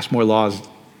not pass more laws.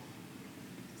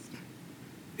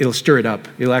 It'll stir it up.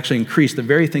 It'll actually increase the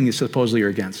very thing you supposedly are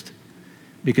against,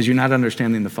 because you're not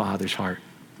understanding the Father's heart.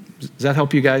 Does that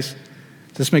help you guys?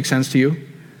 Does this make sense to you?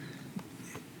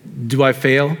 Do I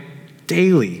fail?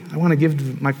 Daily. I want to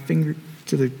give my finger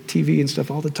to the TV and stuff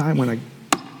all the time and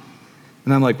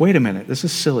I'm like, wait a minute, this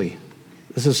is silly.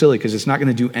 This is silly because it's not going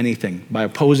to do anything by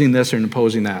opposing this or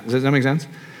opposing that. Does that make sense?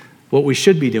 What we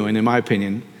should be doing, in my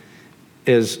opinion,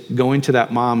 is going to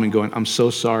that mom and going, I'm so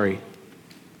sorry.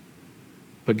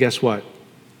 But guess what?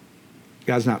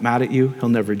 God's not mad at you. He'll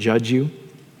never judge you.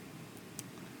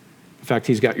 In fact,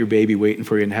 he's got your baby waiting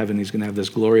for you in heaven. He's going to have this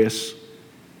glorious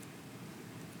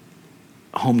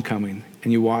homecoming.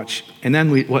 And you watch. And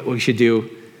then what we should do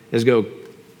is go,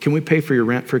 can we pay for your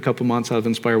rent for a couple months out of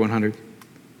Inspire 100?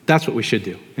 That's what we should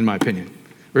do, in my opinion.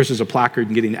 Versus a placard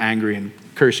and getting angry and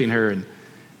cursing her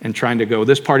and trying to go,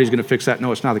 this party's going to fix that.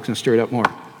 No, it's not. It's going to stir it up more.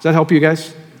 Does that help you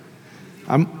guys?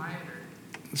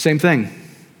 Same thing.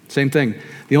 Same thing.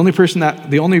 The only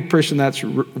person that's,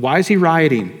 why is he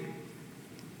rioting?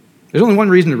 There's only one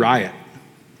reason to riot.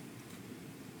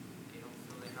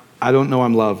 I don't know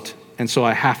I'm loved. And so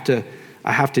I have to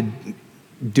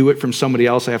do it from somebody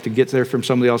else. I have to get there from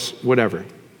somebody else, whatever.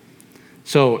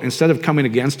 So instead of coming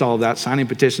against all of that, signing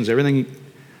petitions, everything,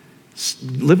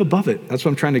 Live above it. That's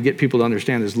what I'm trying to get people to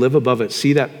understand is live above it.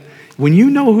 See that when you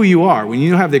know who you are, when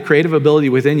you have the creative ability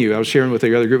within you, I was sharing with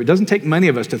the other group, it doesn't take many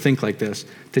of us to think like this,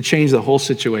 to change the whole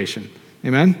situation.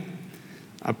 Amen?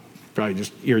 I probably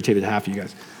just irritated half of you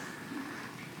guys.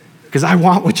 Because I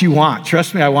want what you want.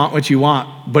 Trust me, I want what you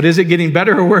want. But is it getting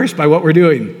better or worse by what we're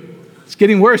doing? It's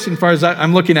getting worse as far as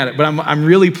I'm looking at it. But I'm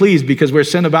really pleased because where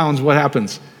sin abounds, what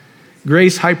happens?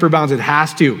 Grace hyperbounds. It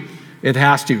has to. It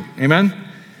has to. Amen?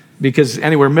 Because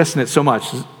anyway, we're missing it so much.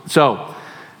 So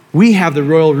we have the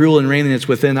royal rule and reign that's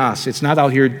within us. It's not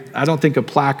out here. I don't think a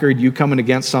placard, you coming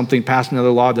against something, passing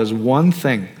another law does one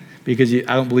thing because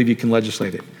I don't believe you can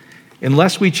legislate it.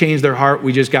 Unless we change their heart,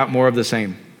 we just got more of the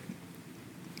same.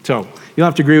 So you don't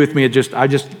have to agree with me. I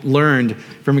just learned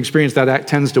from experience that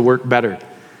tends to work better.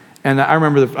 And I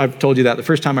remember, I've told you that the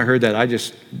first time I heard that, I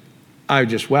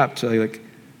just wept. Like,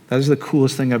 that is the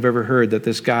coolest thing I've ever heard, that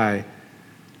this guy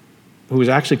who was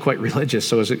actually quite religious,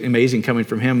 so it was amazing coming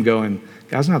from him going,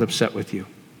 God's not upset with you.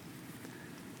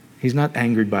 He's not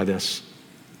angered by this.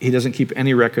 He doesn't keep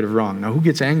any record of wrong. Now, who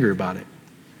gets angry about it?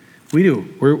 We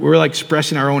do. We're like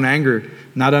expressing our own anger,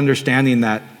 not understanding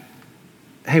that,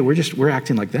 hey, we're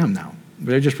acting like them now.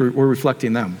 We're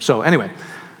reflecting them. So anyway,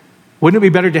 wouldn't it be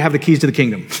better to have the keys to the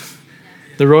kingdom?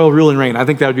 The royal rule and reign. I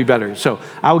think that would be better. So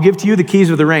I will give to you the keys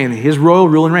of the reign, his royal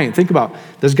rule and reign. Think about,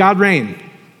 does God reign?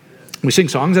 We sing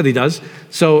songs that he does.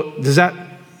 So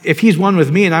if he's one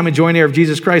with me and I'm a joint heir of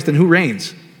Jesus Christ, then who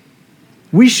reigns?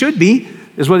 We should be,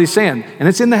 is what he's saying. And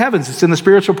it's in the heavens. It's in the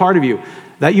spiritual part of you.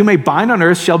 That you may bind on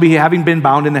earth shall be having been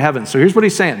bound in the heavens. So here's what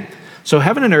he's saying. So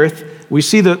heaven and earth, we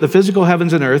see the physical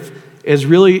heavens and earth is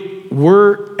really,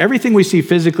 everything we see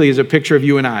physically is a picture of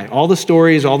you and I. All the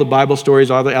stories, all the Bible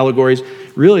stories, all the allegories,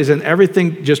 really is in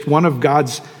everything just one of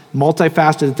God's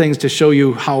multifaceted things to show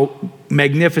you how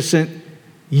magnificent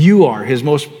you are, his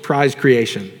most prized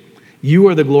creation. You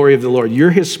are the glory of the Lord.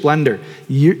 You're his splendor.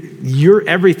 You're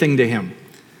everything to him.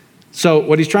 So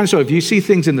what he's trying to show, if you see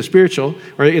things in the spiritual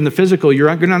or in the physical, you're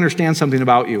going to understand something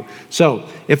about you. So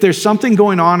if there's something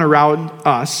going on around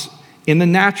us in the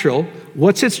natural,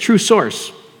 what's its true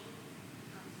source?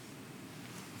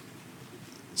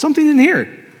 Something in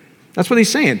here. That's what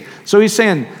he's saying. So he's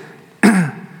saying,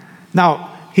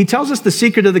 now, he tells us the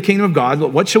secret of the kingdom of God.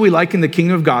 What shall we liken the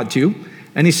kingdom of God to?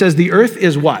 And he says the earth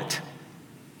is what?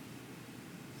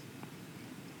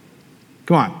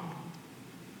 Come on.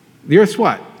 The earth's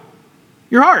what?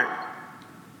 Your heart.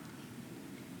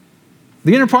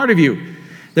 The inner part of you.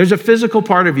 There's a physical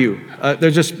part of you.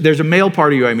 There's a male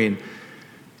part of you, I mean.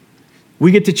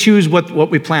 We get to choose what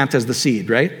we plant as the seed,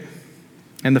 right?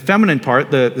 And the feminine part,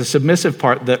 the submissive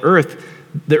part, the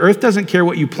earth doesn't care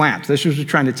what you plant. This is what we're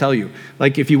trying to tell you.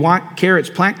 Like if you want carrots,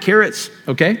 plant carrots,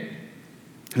 okay?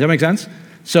 Does that make sense?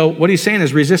 So what he's saying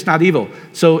is resist not evil.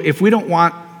 So if we don't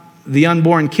want the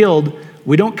unborn killed,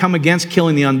 we don't come against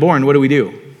killing the unborn. What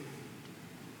do?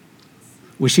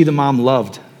 We see the mom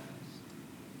loved.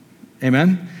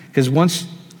 Amen? Because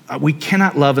we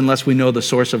cannot love unless we know the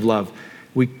source of love.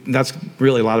 That's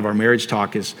really a lot of our marriage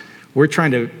talk is we're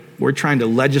trying to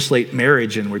legislate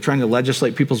marriage and we're trying to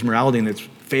legislate people's morality and it's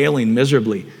failing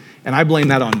miserably. And I blame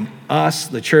that on us,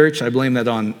 the church. I blame that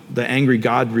on the angry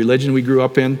God religion we grew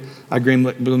up in. I blame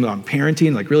it on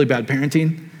parenting, like really bad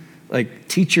parenting. Like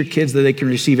teach your kids that they can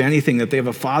receive anything, that they have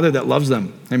a father that loves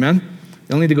them. Amen? They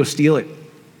don't need to go steal it.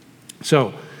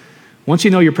 So once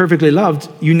you know you're perfectly loved,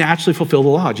 you naturally fulfill the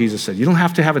law, Jesus said. You don't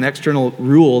have to have an external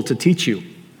rule to teach you.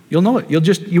 You'll know it.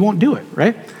 You won't do it,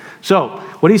 right? So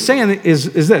what he's saying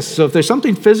is this. So if there's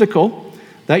something physical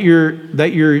that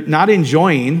you're not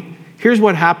enjoying, here's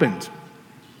what happened.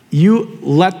 You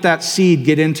let that seed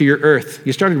get into your earth.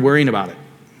 You started worrying about it.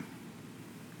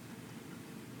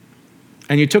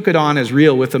 And you took it on as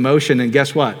real with emotion, and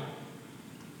guess what?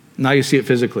 Now you see it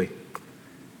physically.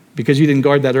 Because you didn't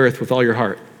guard that earth with all your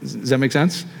heart. Does that make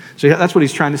sense? So that's what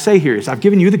he's trying to say here is I've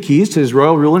given you the keys to his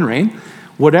royal rule and reign.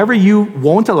 Whatever you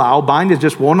won't allow, bind is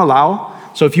just won't allow.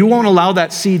 So if you won't allow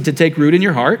that seed to take root in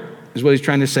your heart, is what he's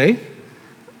trying to say,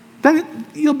 then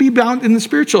you'll be bound in the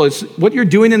spiritual. It's what you're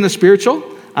doing in the spiritual.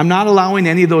 I'm not allowing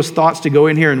any of those thoughts to go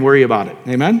in here and worry about it.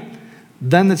 Amen?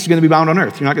 Then it's going to be bound on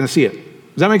earth. You're not going to see it.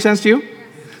 Does that make sense to you?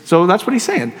 So that's what he's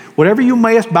saying. Whatever you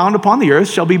mayest bound upon the earth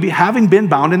shall be having been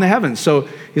bound in the heavens. So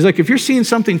he's like, if you're seeing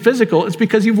something physical, it's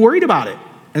because you've worried about it.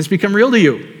 And it's become real to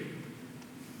you.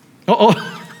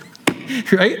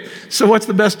 Right? So what's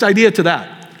the best idea to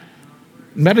that?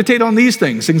 Meditate on these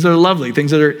things that are lovely,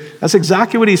 that's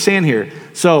exactly what he's saying here.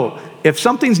 So if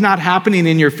something's not happening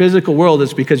in your physical world,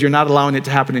 it's because you're not allowing it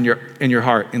to happen in your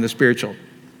heart, in the spiritual.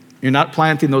 You're not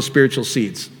planting those spiritual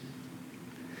seeds.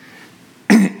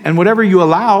 And whatever you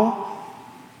allow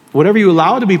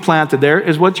to be planted there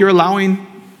is what you're allowing,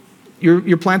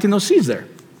 you're planting those seeds there.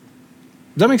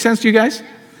 Does that make sense to you guys?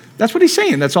 That's what he's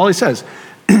saying. That's all he says.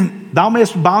 Thou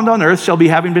mayest bound on earth shall be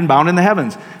having been bound in the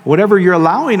heavens. Whatever you're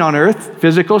allowing on earth,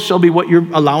 physical, shall be what you're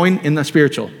allowing in the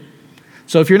spiritual.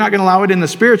 So if you're not going to allow it in the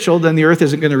spiritual, then the earth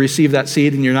isn't going to receive that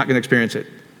seed and you're not going to experience it.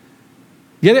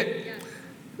 Get it? Yes.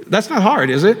 That's not hard,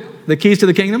 is it? The keys to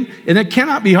the kingdom? And it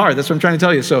cannot be hard. That's what I'm trying to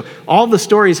tell you. So all the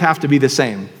stories have to be the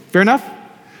same. Fair enough?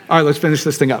 All right, let's finish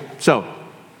this thing up. So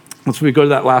let's go to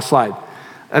that last slide.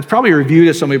 That's probably a review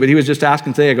to somebody, but he was just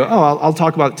asking today. I go, I'll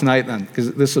talk about it tonight then,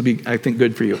 because this will be, I think,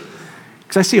 good for you.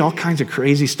 Because I see all kinds of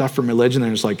crazy stuff from religion,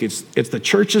 and it's like, it's the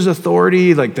church's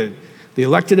authority, like the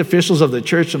elected officials of the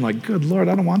church. I'm like, good Lord,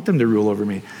 I don't want them to rule over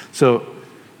me. So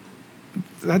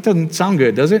that doesn't sound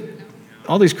good, does it?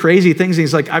 All these crazy things. And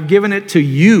he's like, I've given it to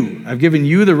you. I've given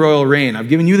you the royal reign. I've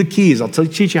given you the keys. I'll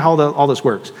teach you how all this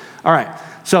works. All right.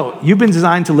 So you've been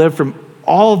designed to live from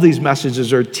all of these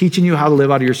messages are teaching you how to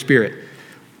live out of your spirit.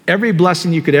 Every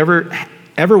blessing you could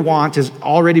ever want has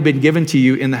already been given to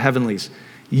you in the heavenlies.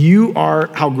 You are,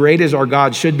 how great is our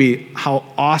God should be, how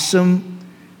awesome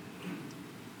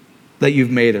that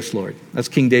you've made us, Lord. That's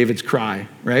King David's cry,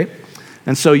 right?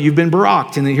 And so you've been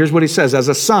baraked. And then here's what he says, as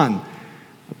a son.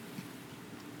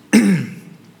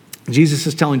 Jesus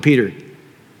is telling Peter,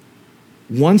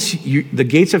 the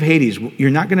gates of Hades,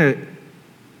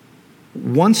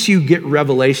 once you get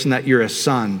revelation that you're a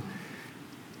son,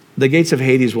 the gates of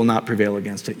Hades will not prevail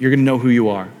against it. You're going to know who you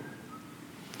are.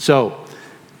 So,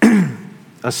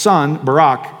 a son,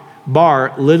 Barak,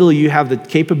 Bar, literally you have the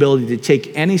capability to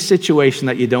take any situation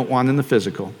that you don't want in the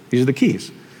physical. These are the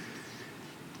keys.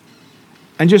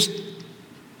 And just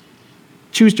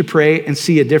choose to pray and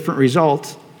see a different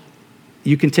result.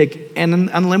 You can take an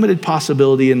unlimited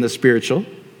possibility in the spiritual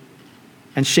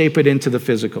and shape it into the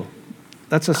physical.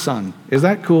 That's a son. Is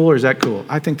that cool or is that cool?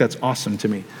 I think that's awesome to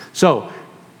me. So,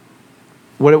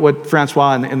 what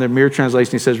Francois in the Mirror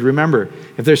translation, he says, remember,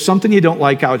 if there's something you don't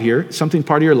like out here, something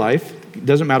part of your life, it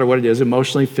doesn't matter what it is,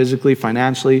 emotionally, physically,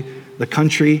 financially, the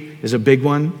country is a big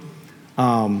one.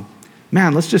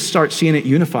 Man, let's just start seeing it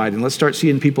unified and let's start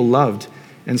seeing people loved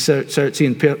and start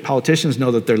seeing politicians know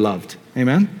that they're loved.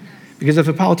 Amen? Because if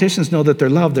the politicians know that they're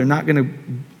loved, they're not going to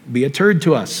be a turd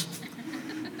to us.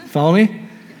 Follow me?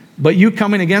 But you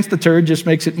coming against the turd just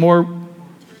makes it more.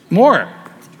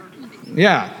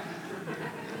 Yeah.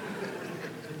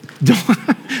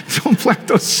 Don't plant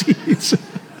those seeds.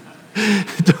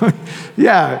 And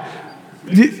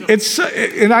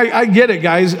I get it,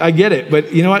 guys. I get it.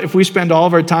 But you know what? If we spend all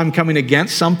of our time coming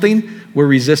against something, we're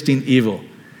resisting evil.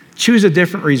 Choose a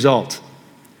different result.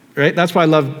 Right? That's why I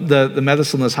love the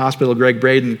medicalist hospital, Greg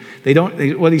Braden.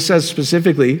 What he says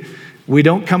specifically, we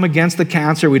don't come against the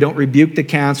cancer. We don't rebuke the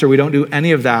cancer. We don't do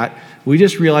any of that. We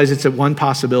just realize it's a one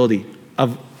possibility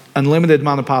of unlimited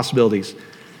amount of possibilities.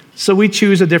 So we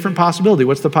choose a different possibility.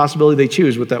 What's the possibility they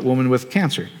choose with that woman with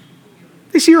cancer?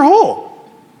 They see her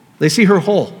whole. They see her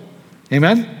whole.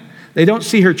 Amen? They don't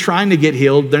see her trying to get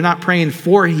healed. They're not praying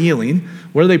for healing.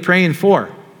 What are they praying for?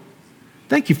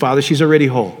 Thank you, Father, she's already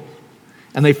whole.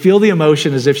 And they feel the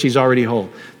emotion as if she's already whole.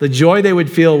 The joy they would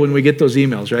feel when we get those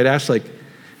emails, right, Ash?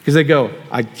 Because they go,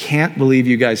 I can't believe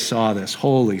you guys saw this.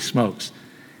 Holy smokes.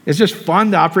 It's just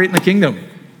fun to operate in the kingdom.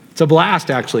 It's a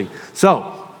blast, actually.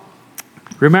 So,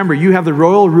 remember, you have the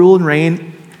royal rule and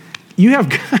reign. You have,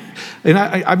 and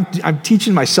I'm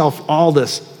teaching myself all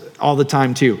this all the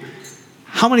time too.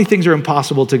 How many things are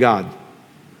impossible to God?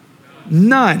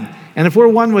 None. And if we're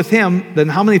one with him, then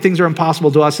how many things are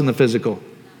impossible to us in the physical?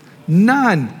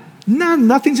 None.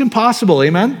 Nothing's impossible,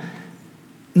 amen?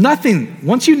 Nothing.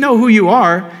 Once you know who you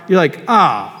are, you're like,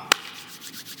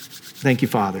 thank you,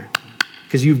 Father,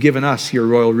 because you've given us your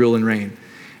royal rule and reign.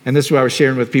 And this is what I was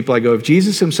sharing with people. I go, if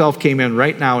Jesus himself came in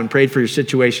right now and prayed for your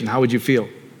situation, how would you feel?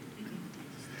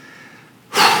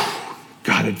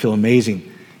 God, I'd feel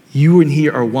amazing. You and he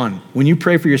are one. When you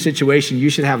pray for your situation, you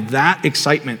should have that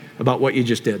excitement about what you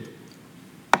just did.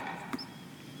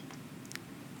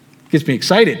 Gets me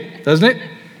excited, doesn't it?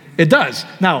 It does.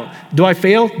 Now, do I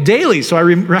fail? Daily. So I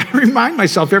remind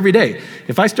myself every day.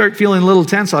 If I start feeling a little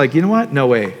tense, I'm like, you know what? No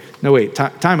way.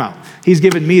 Time out. He's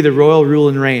given me the royal rule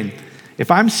and reign. If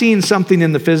I'm seeing something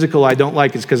in the physical I don't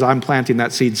like, it's because I'm planting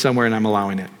that seed somewhere and I'm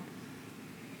allowing it.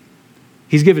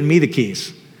 He's given me the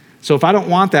keys. So if I don't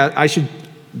want that,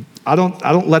 I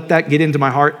don't let that get into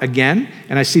my heart again,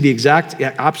 and I see the exact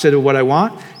opposite of what I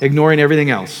want, ignoring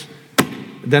everything else.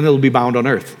 Then it'll be bound on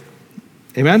earth.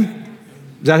 Amen?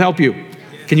 Does that help you?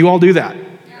 Can you all do that?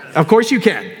 Of course you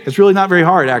can. It's really not very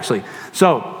hard, actually.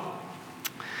 So,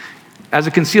 As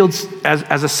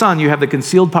a son, you have the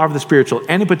concealed power of the spiritual,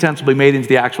 any potential to be made into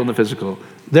the actual and the physical.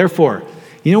 Therefore,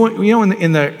 in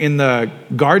the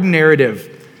garden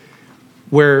narrative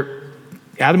where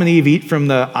Adam and Eve eat from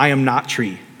the I am not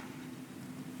tree,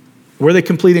 were they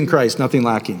complete in Christ, nothing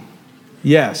lacking?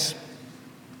 Yes.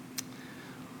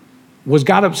 Was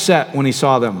God upset when he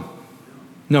saw them?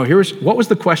 No, what was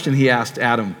the question he asked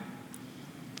Adam?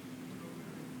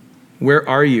 Where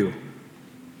are you?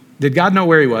 Did God know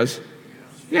where he was?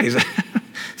 Yeah,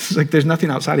 it's like there's nothing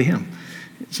outside of him.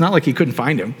 It's not like he couldn't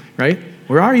find him, right?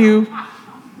 Where are you?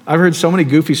 I've heard so many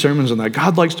goofy sermons on that.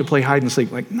 God likes to play hide and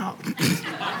seek. Like, no.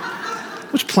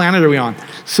 Which planet are we on?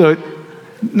 So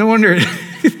no wonder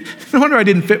I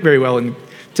didn't fit very well in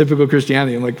typical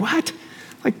Christianity. I'm like, what?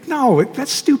 Like, no,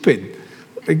 that's stupid.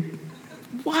 Like,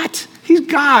 what? He's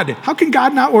God. How can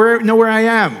God not know where I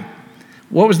am?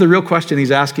 What was the real question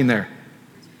he's asking there?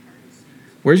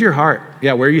 Where's your heart?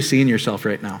 Yeah, where are you seeing yourself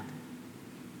right now?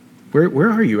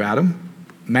 Where are you, Adam?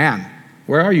 Man,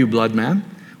 where are you, blood man?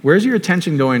 Where's your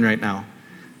attention going right now?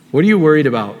 What are you worried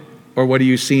about? Or what are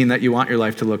you seeing that you want your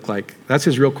life to look like? That's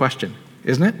his real question,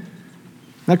 isn't it? Isn't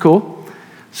that cool?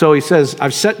 So he says,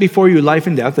 I've set before you life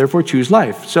and death, therefore choose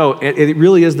life. So it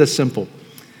really is this simple.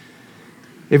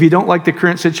 If you don't like the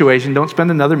current situation, don't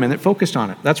spend another minute focused on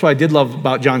it. That's what I did love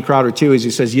about John Crowder too, is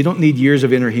he says, you don't need years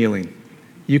of inner healing.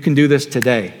 You can do this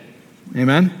today.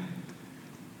 Amen?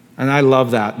 And I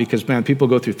love that because, man, people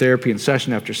go through therapy and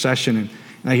session after session, and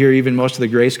I hear even most of the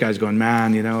grace guys going,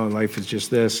 man, life is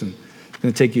just this, and it's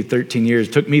going to take you 13 years.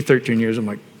 It took me 13 years. I'm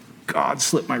like, God,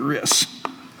 slit my wrists.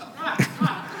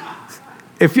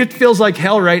 If it feels like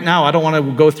hell right now, I don't want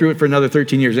to go through it for another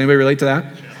 13 years. Anybody relate to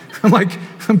that? I'm like,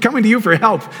 I'm coming to you for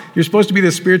help. You're supposed to be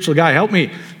this spiritual guy. Help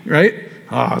me, right?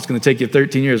 Oh, it's going to take you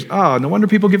 13 years. Oh, no wonder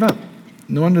people give up.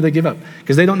 No wonder they give up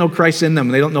because they don't know Christ in them.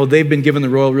 They don't know they've been given the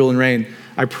royal rule and reign.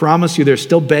 I promise you, they're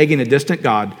still begging a distant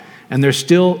God, and they're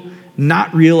still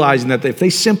not realizing that if they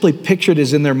simply picture it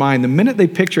as in their mind, the minute they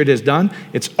picture it as done,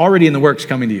 it's already in the works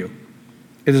coming to you.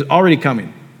 It is already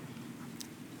coming.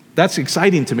 That's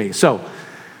exciting to me. So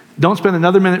don't spend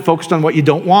another minute focused on what you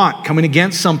don't want, coming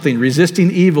against something,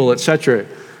 resisting evil, etc.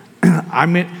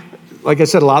 Like I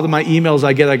said, a lot of my emails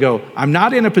I go, I'm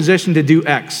not in a position to do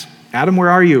X. Adam, where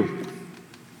are you?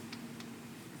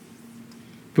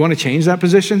 If you want to change that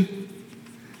position,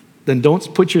 then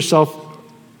don't put yourself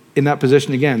in that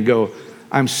position again. Go,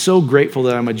 I'm so grateful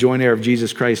that I'm a joint heir of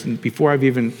Jesus Christ, and before I've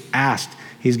even asked,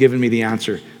 he's given me the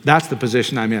answer. That's the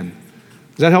position I'm in.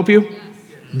 Does that help you?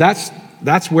 Yes.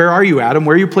 That's where are you, Adam?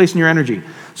 Where are you placing your energy?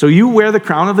 So you wear the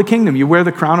crown of the kingdom. You wear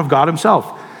the crown of God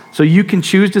himself. So you can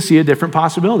choose to see a different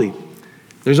possibility.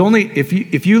 There's only,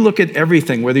 if you look at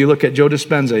everything, whether you look at Joe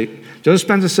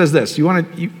Dispenza says this,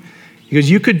 because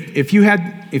you could, if you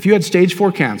had stage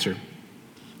 4 cancer,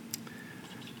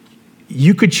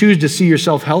 you could choose to see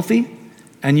yourself healthy,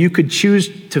 and you could choose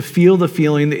to feel the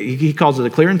feeling that he calls it a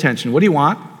clear intention. What do you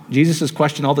want? Jesus'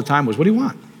 question all the time was, what do you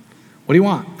want? What do you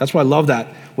want? That's why I love that.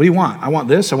 What do you want? I want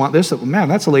this. I want this. Man,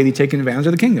 that's a lady taking advantage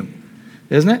of the kingdom,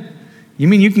 isn't it? You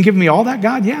mean you can give me all that,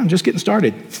 God? Yeah, I'm just getting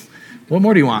started. What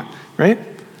more do you want, right?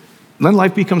 Then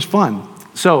life becomes fun.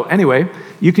 So anyway,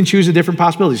 you can choose a different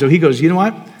possibility. So he goes, you know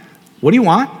what do you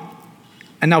want?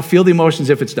 And now feel the emotions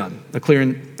if it's done. The clear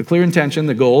intention,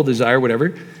 the goal, desire,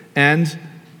 whatever. And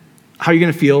how are you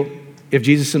going to feel if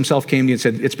Jesus himself came to you and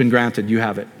said, it's been granted, you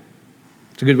have it.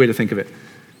 It's a good way to think of it.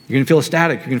 You're going to feel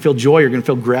ecstatic. You're going to feel joy. You're going to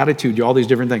feel gratitude. All these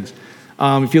different things.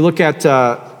 If you look at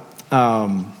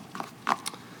the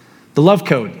love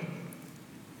code,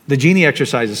 the genie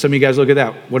exercises, some of you guys look at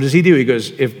that. What does he do? He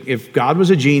goes, if God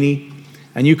was a genie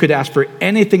and you could ask for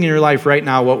anything in your life right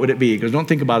now, what would it be? He goes, don't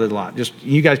think about it a lot. Just,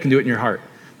 you guys can do it in your heart.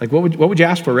 Like, what would you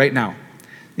ask for right now?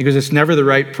 He goes, it's never the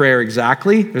right prayer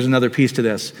exactly. There's another piece to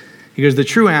this. He goes, the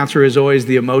true answer is always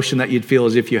the emotion that you'd feel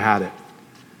as if you had it.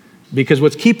 Because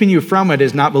what's keeping you from it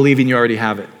is not believing you already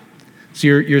have it. So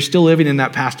you're still living in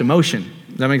that past emotion.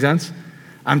 Does that make sense?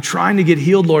 I'm trying to get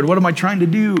healed, Lord. What am I trying to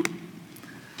do?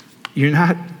 You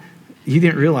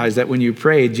didn't realize that when you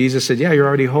prayed, Jesus said, yeah, you're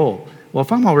already whole. Well,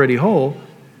 if I'm already whole,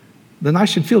 then I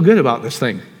should feel good about this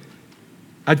thing.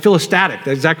 I'd feel ecstatic.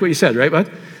 That's exactly what you said, right,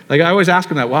 bud? Like, I always ask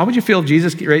him that. Well, how would you feel if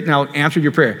Jesus right now answered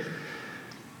your prayer?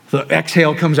 The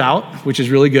exhale comes out, which is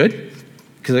really good.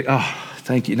 Because like, oh,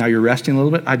 thank you. Now you're resting a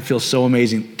little bit. I'd feel so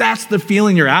amazing. That's the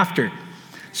feeling you're after.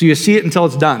 So you see it until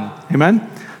it's done. Amen?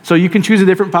 So you can choose a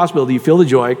different possibility. You feel the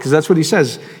joy, because that's what he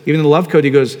says. Even in the love code,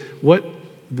 he goes,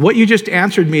 what you just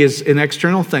answered me is an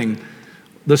external thing.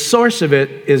 The source of it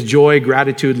is joy,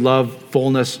 gratitude, love,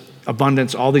 fullness,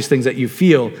 abundance, all these things that you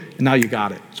feel, and now you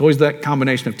got it. It's always that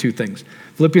combination of two things.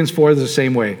 Philippians 4 is the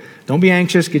same way. Don't be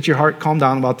anxious. Get your heart calmed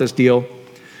down about this deal.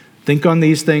 Think on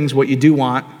these things, what you do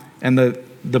want, and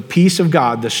the peace of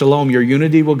God, the shalom, your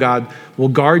unity with God, will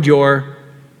guard your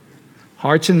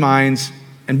hearts and minds,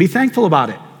 and be thankful about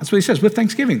it. That's what he says, with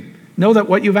thanksgiving. Know that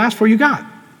what you've asked for, you got.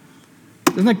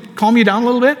 Doesn't that calm you down a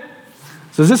little bit?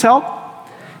 So does this help?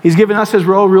 He's given us his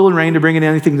royal rule and reign to bring in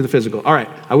anything to the physical. All right,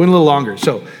 I went a little longer.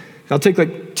 So I'll take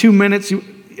like 2 minutes.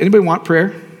 Anybody want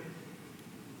prayer?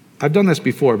 I've done this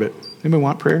before, but anybody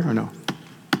want prayer or no?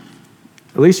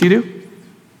 Elise, you do?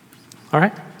 All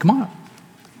right, come on up.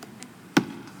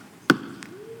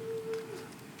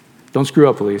 Don't screw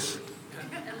up, Elise.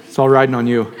 It's all riding on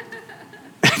you.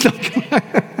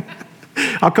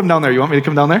 I'll come down there. You want me to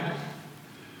come down there?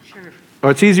 Sure. Oh,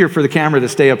 it's easier for the camera to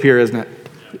stay up here, isn't it?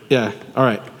 Yeah, all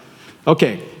right.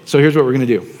 Okay, so here's what we're going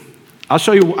to do. I'll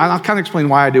show you, I'll kind of explain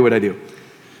why I do what I do.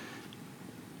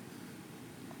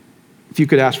 If you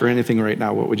could ask for anything right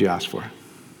now, what would you ask for?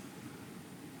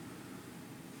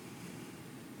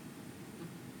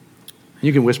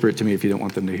 You can whisper it to me if you don't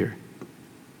want them to hear.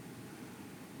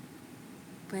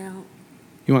 Well,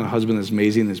 You want a husband as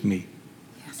amazing as me?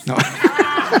 yes. No.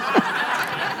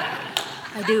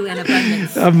 I do in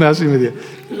abundance. I'm messing with you.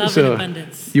 Love and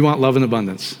abundance. You want love and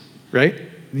abundance, right?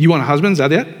 You want a husband, is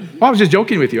that it? Well, I was just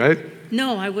joking with you.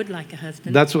 No, I would like a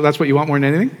husband. That's what you want more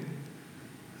than anything?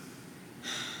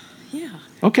 Yeah.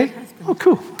 Okay. Husband. Oh,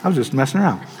 cool. I was just messing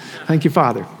around. Thank you,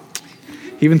 Father.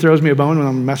 He even throws me a bone when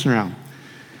I'm messing around.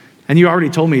 And you already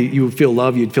told me you would feel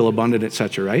love, you'd feel abundant,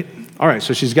 etc., right? All right,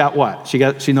 so she's got what?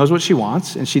 She knows what she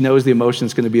wants, and she knows the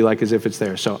emotion's going to be like as if it's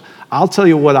there. So I'll tell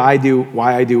you what I do,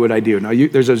 why I do what I do. Now,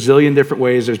 there's a zillion different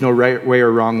ways. There's no right way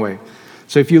or wrong way.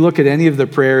 So if you look at any of the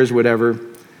prayers, whatever,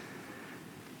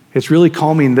 it's really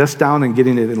calming this down and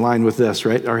getting it in line with this,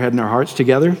 right? Our head and our hearts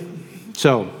together.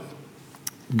 So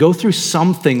go through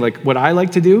something. Like what I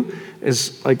like to do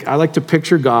is, like, I like to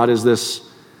picture God as this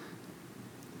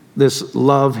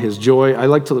love, his joy. I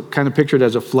like to kind of picture it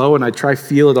as a flow, and I try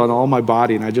feel it on all my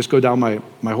body, and I just go down my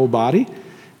whole body.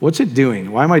 What's it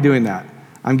doing? Why am I doing that?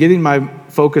 I'm getting my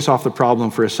focus off the problem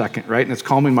for a second, right? And it's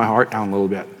calming my heart down a little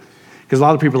bit. Because a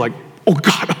lot of people are like, oh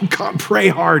God, pray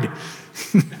hard.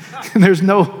 And there's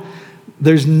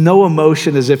no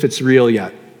emotion as if it's real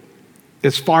yet.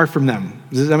 It's far from them.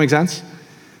 Does that make sense?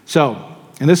 So,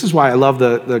 and this is why I love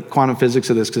the quantum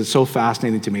physics of this, because it's so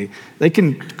fascinating to me. They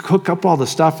can cook up all the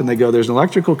stuff and they go, there's an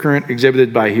electrical current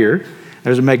exhibited by here.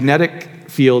 There's a magnetic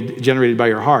field generated by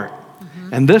your heart.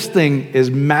 Mm-hmm. And this thing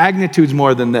is magnitudes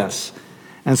more than this.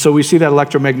 And so we see that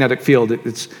electromagnetic field.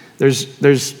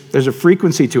 There's a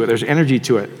frequency to it. There's energy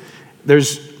to it.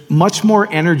 There's much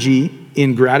more energy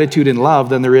in gratitude and love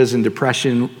than there is in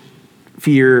depression,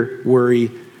 fear,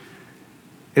 worry.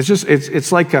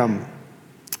 It's like,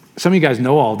 some of you guys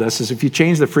know all this, is if you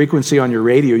change the frequency on your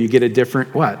radio, you get a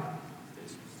different what?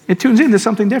 It tunes into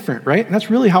something different, right? And that's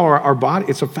really how our body,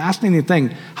 it's a fascinating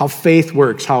thing, how faith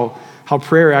works, how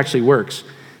prayer actually works.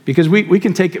 Because we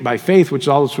can take it by faith, which is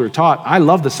all that we're taught. I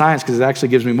love the science because it actually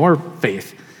gives me more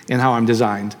faith in how I'm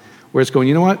designed. Where it's going,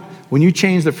 you know what? When you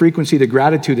change the frequency to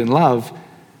gratitude and love,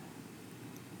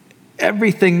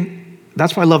 everything,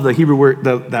 that's why I love the Hebrew word,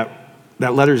 that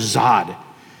letter Zod.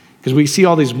 Because we see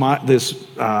all this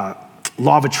law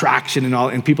of attraction and all,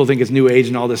 and people think it's New Age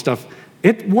and all this stuff.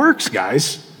 It works,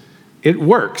 guys. It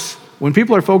works. When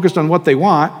people are focused on what they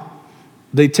want,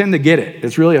 they tend to get it.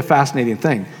 It's really a fascinating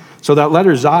thing. So that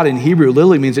letter Zod in Hebrew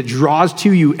literally means it draws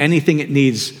to you anything it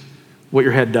needs, what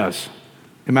your head does.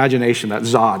 Imagination, that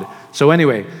Zod. So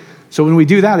anyway, so when we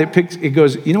do that, it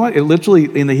goes, you know what? It literally,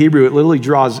 in the Hebrew, it literally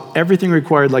draws everything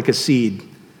required like a seed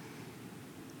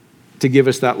to give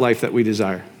us that life that we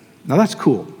desire. Now that's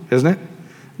cool, isn't it?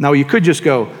 Now you could just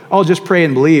go, oh, just pray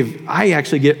and believe. I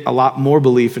actually get a lot more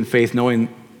belief and faith knowing,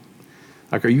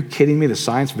 like, are you kidding me? The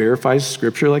science verifies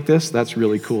scripture like this? That's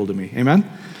really cool to me. Amen?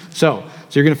 So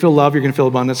you're going to feel love, you're going to feel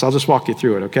abundance. I'll just walk you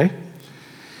through it, okay?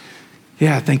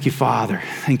 Yeah, thank you, Father.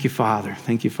 Thank you, Father.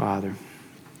 Thank you, Father.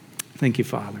 Thank you,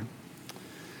 Father.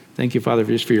 Thank you, Father,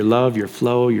 just for your love, your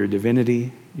flow, your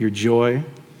divinity, your joy,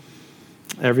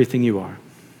 everything you are.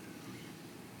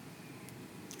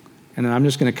 And then I'm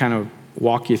just going to kind of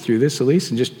walk you through this, Elise,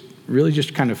 and just really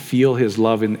just kind of feel his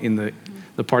love in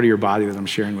the part of your body that I'm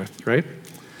sharing with, right?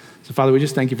 So, Father, we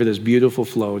just thank you for this beautiful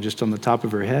flow just on the top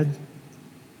of her head.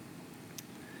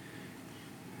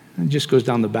 And it just goes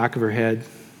down the back of her head,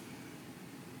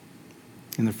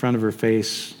 in the front of her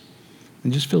face,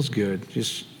 and just feels good.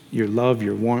 Just your love,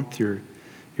 your warmth, your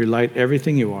light,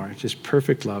 everything you are. Just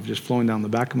perfect love, just flowing down the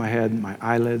back of my head, my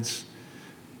eyelids,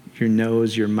 your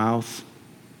nose, your mouth,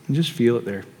 and just feel it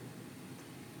there.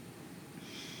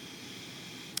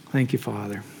 Thank you,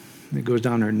 Father. And it goes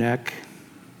down her neck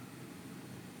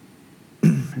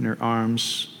and her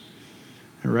arms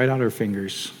and right out her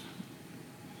fingers.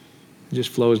 It just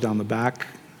flows down the back,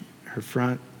 her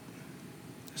front.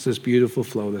 It's this beautiful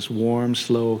flow, this warm,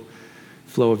 slow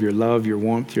flow of your love, your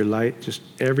warmth, your light, just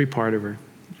every part of her,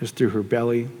 just through her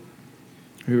belly,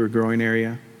 through her groin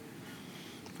area.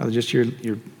 Father, just your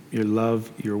love,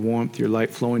 your warmth, your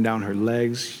light flowing down her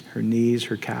legs, her knees,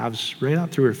 her calves, right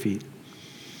out through her feet.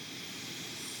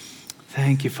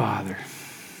 Thank you, Father.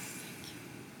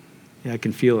 Yeah, I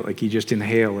can feel it, like you just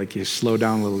inhale, like you slow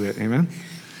down a little bit. Amen?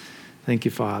 Thank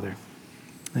you, Father.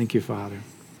 Thank you, Father.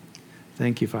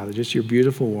 Thank you, Father. Just your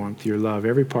beautiful warmth, your love.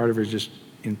 Every part of her is just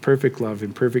in perfect love,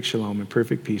 in perfect shalom, in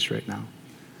perfect peace right now.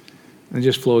 And it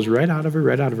just flows right out of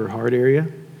her heart area.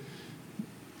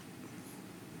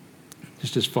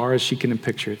 Just as far as she can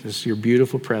picture it. This is your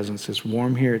beautiful presence. It's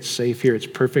warm here. It's safe here. It's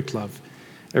perfect love.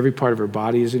 Every part of her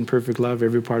body is in perfect love.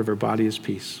 Every part of her body is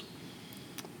peace.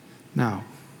 Now,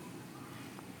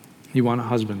 you want a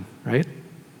husband, right?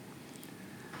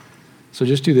 So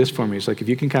just do this for me. It's like if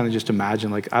you can kind of just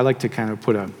imagine, like I like to kind of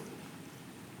put a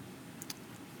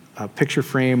picture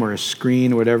frame or a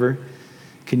screen or whatever.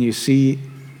 Can you see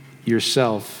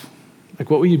yourself? Like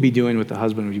what would you be doing with the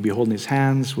husband? Would you be holding his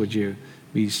hands? Would you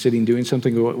be sitting doing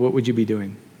something? What would you be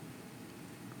doing?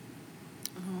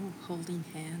 Oh, holding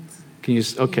hands. Can you,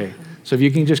 okay. So if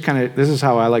you can just kind of, this is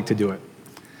how I like to do it.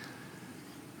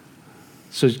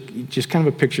 So just kind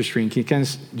of a picture screen. Can you kind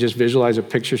of just visualize a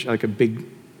picture, like a big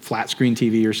flat screen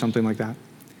TV or something like that?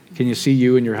 Can you see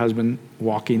you and your husband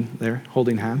walking there,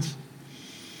 holding hands?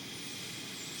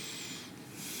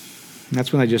 And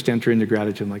that's when I just enter into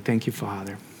gratitude. I'm like, thank you,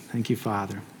 Father. Thank you,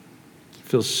 Father. It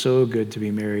feels so good to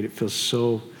be married.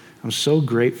 I'm so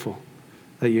grateful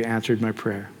that you answered my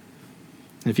prayer.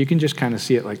 And if you can just kind of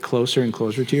see it like closer and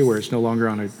closer to you where it's no longer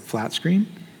on a flat screen.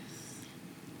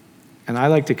 And I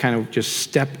like to kind of just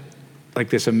step like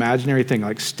this imaginary thing,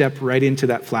 like step right into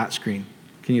that flat screen.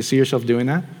 Can you see yourself doing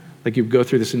that? Like you go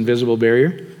through this invisible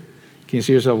barrier. Can you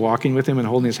see yourself walking with him and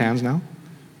holding his hands now?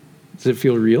 Does it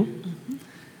feel real? Mm-hmm.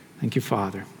 Thank you,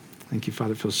 Father. Thank you,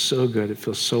 Father. It feels so good. It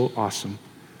feels so awesome.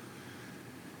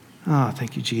 Ah,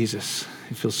 thank you, Jesus.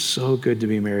 It feels so good to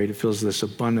be married. It feels this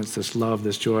abundance, this love,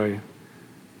 this joy.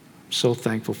 I'm so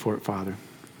thankful for it, Father.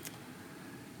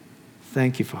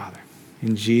 Thank you, Father.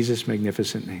 In Jesus'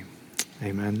 magnificent name.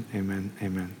 Amen, amen,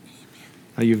 amen.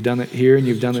 Now you've done it here and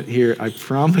you've done it here. I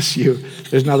promise you,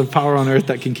 there's not a power on earth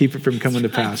that can keep it from coming to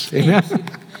pass. Amen?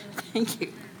 Thank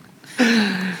you.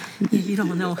 You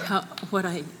don't know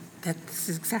that's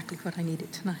exactly what I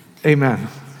needed tonight. Amen.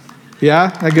 Yeah,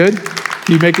 that good?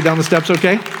 Can you make it down the steps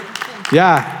okay?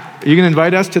 Yeah. Are you going to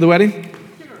invite us to the wedding?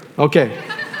 Okay.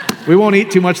 We won't eat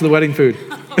too much of the wedding food.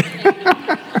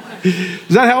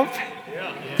 Does that help?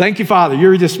 Thank you, Father.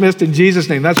 You're dismissed in Jesus'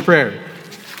 name. That's prayer.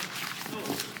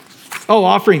 Oh,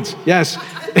 offerings. Yes.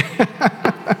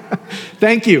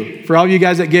 Thank you for all you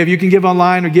guys that give. You can give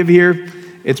online or give here.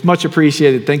 It's much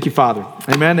appreciated. Thank you, Father.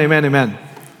 Amen, amen, amen.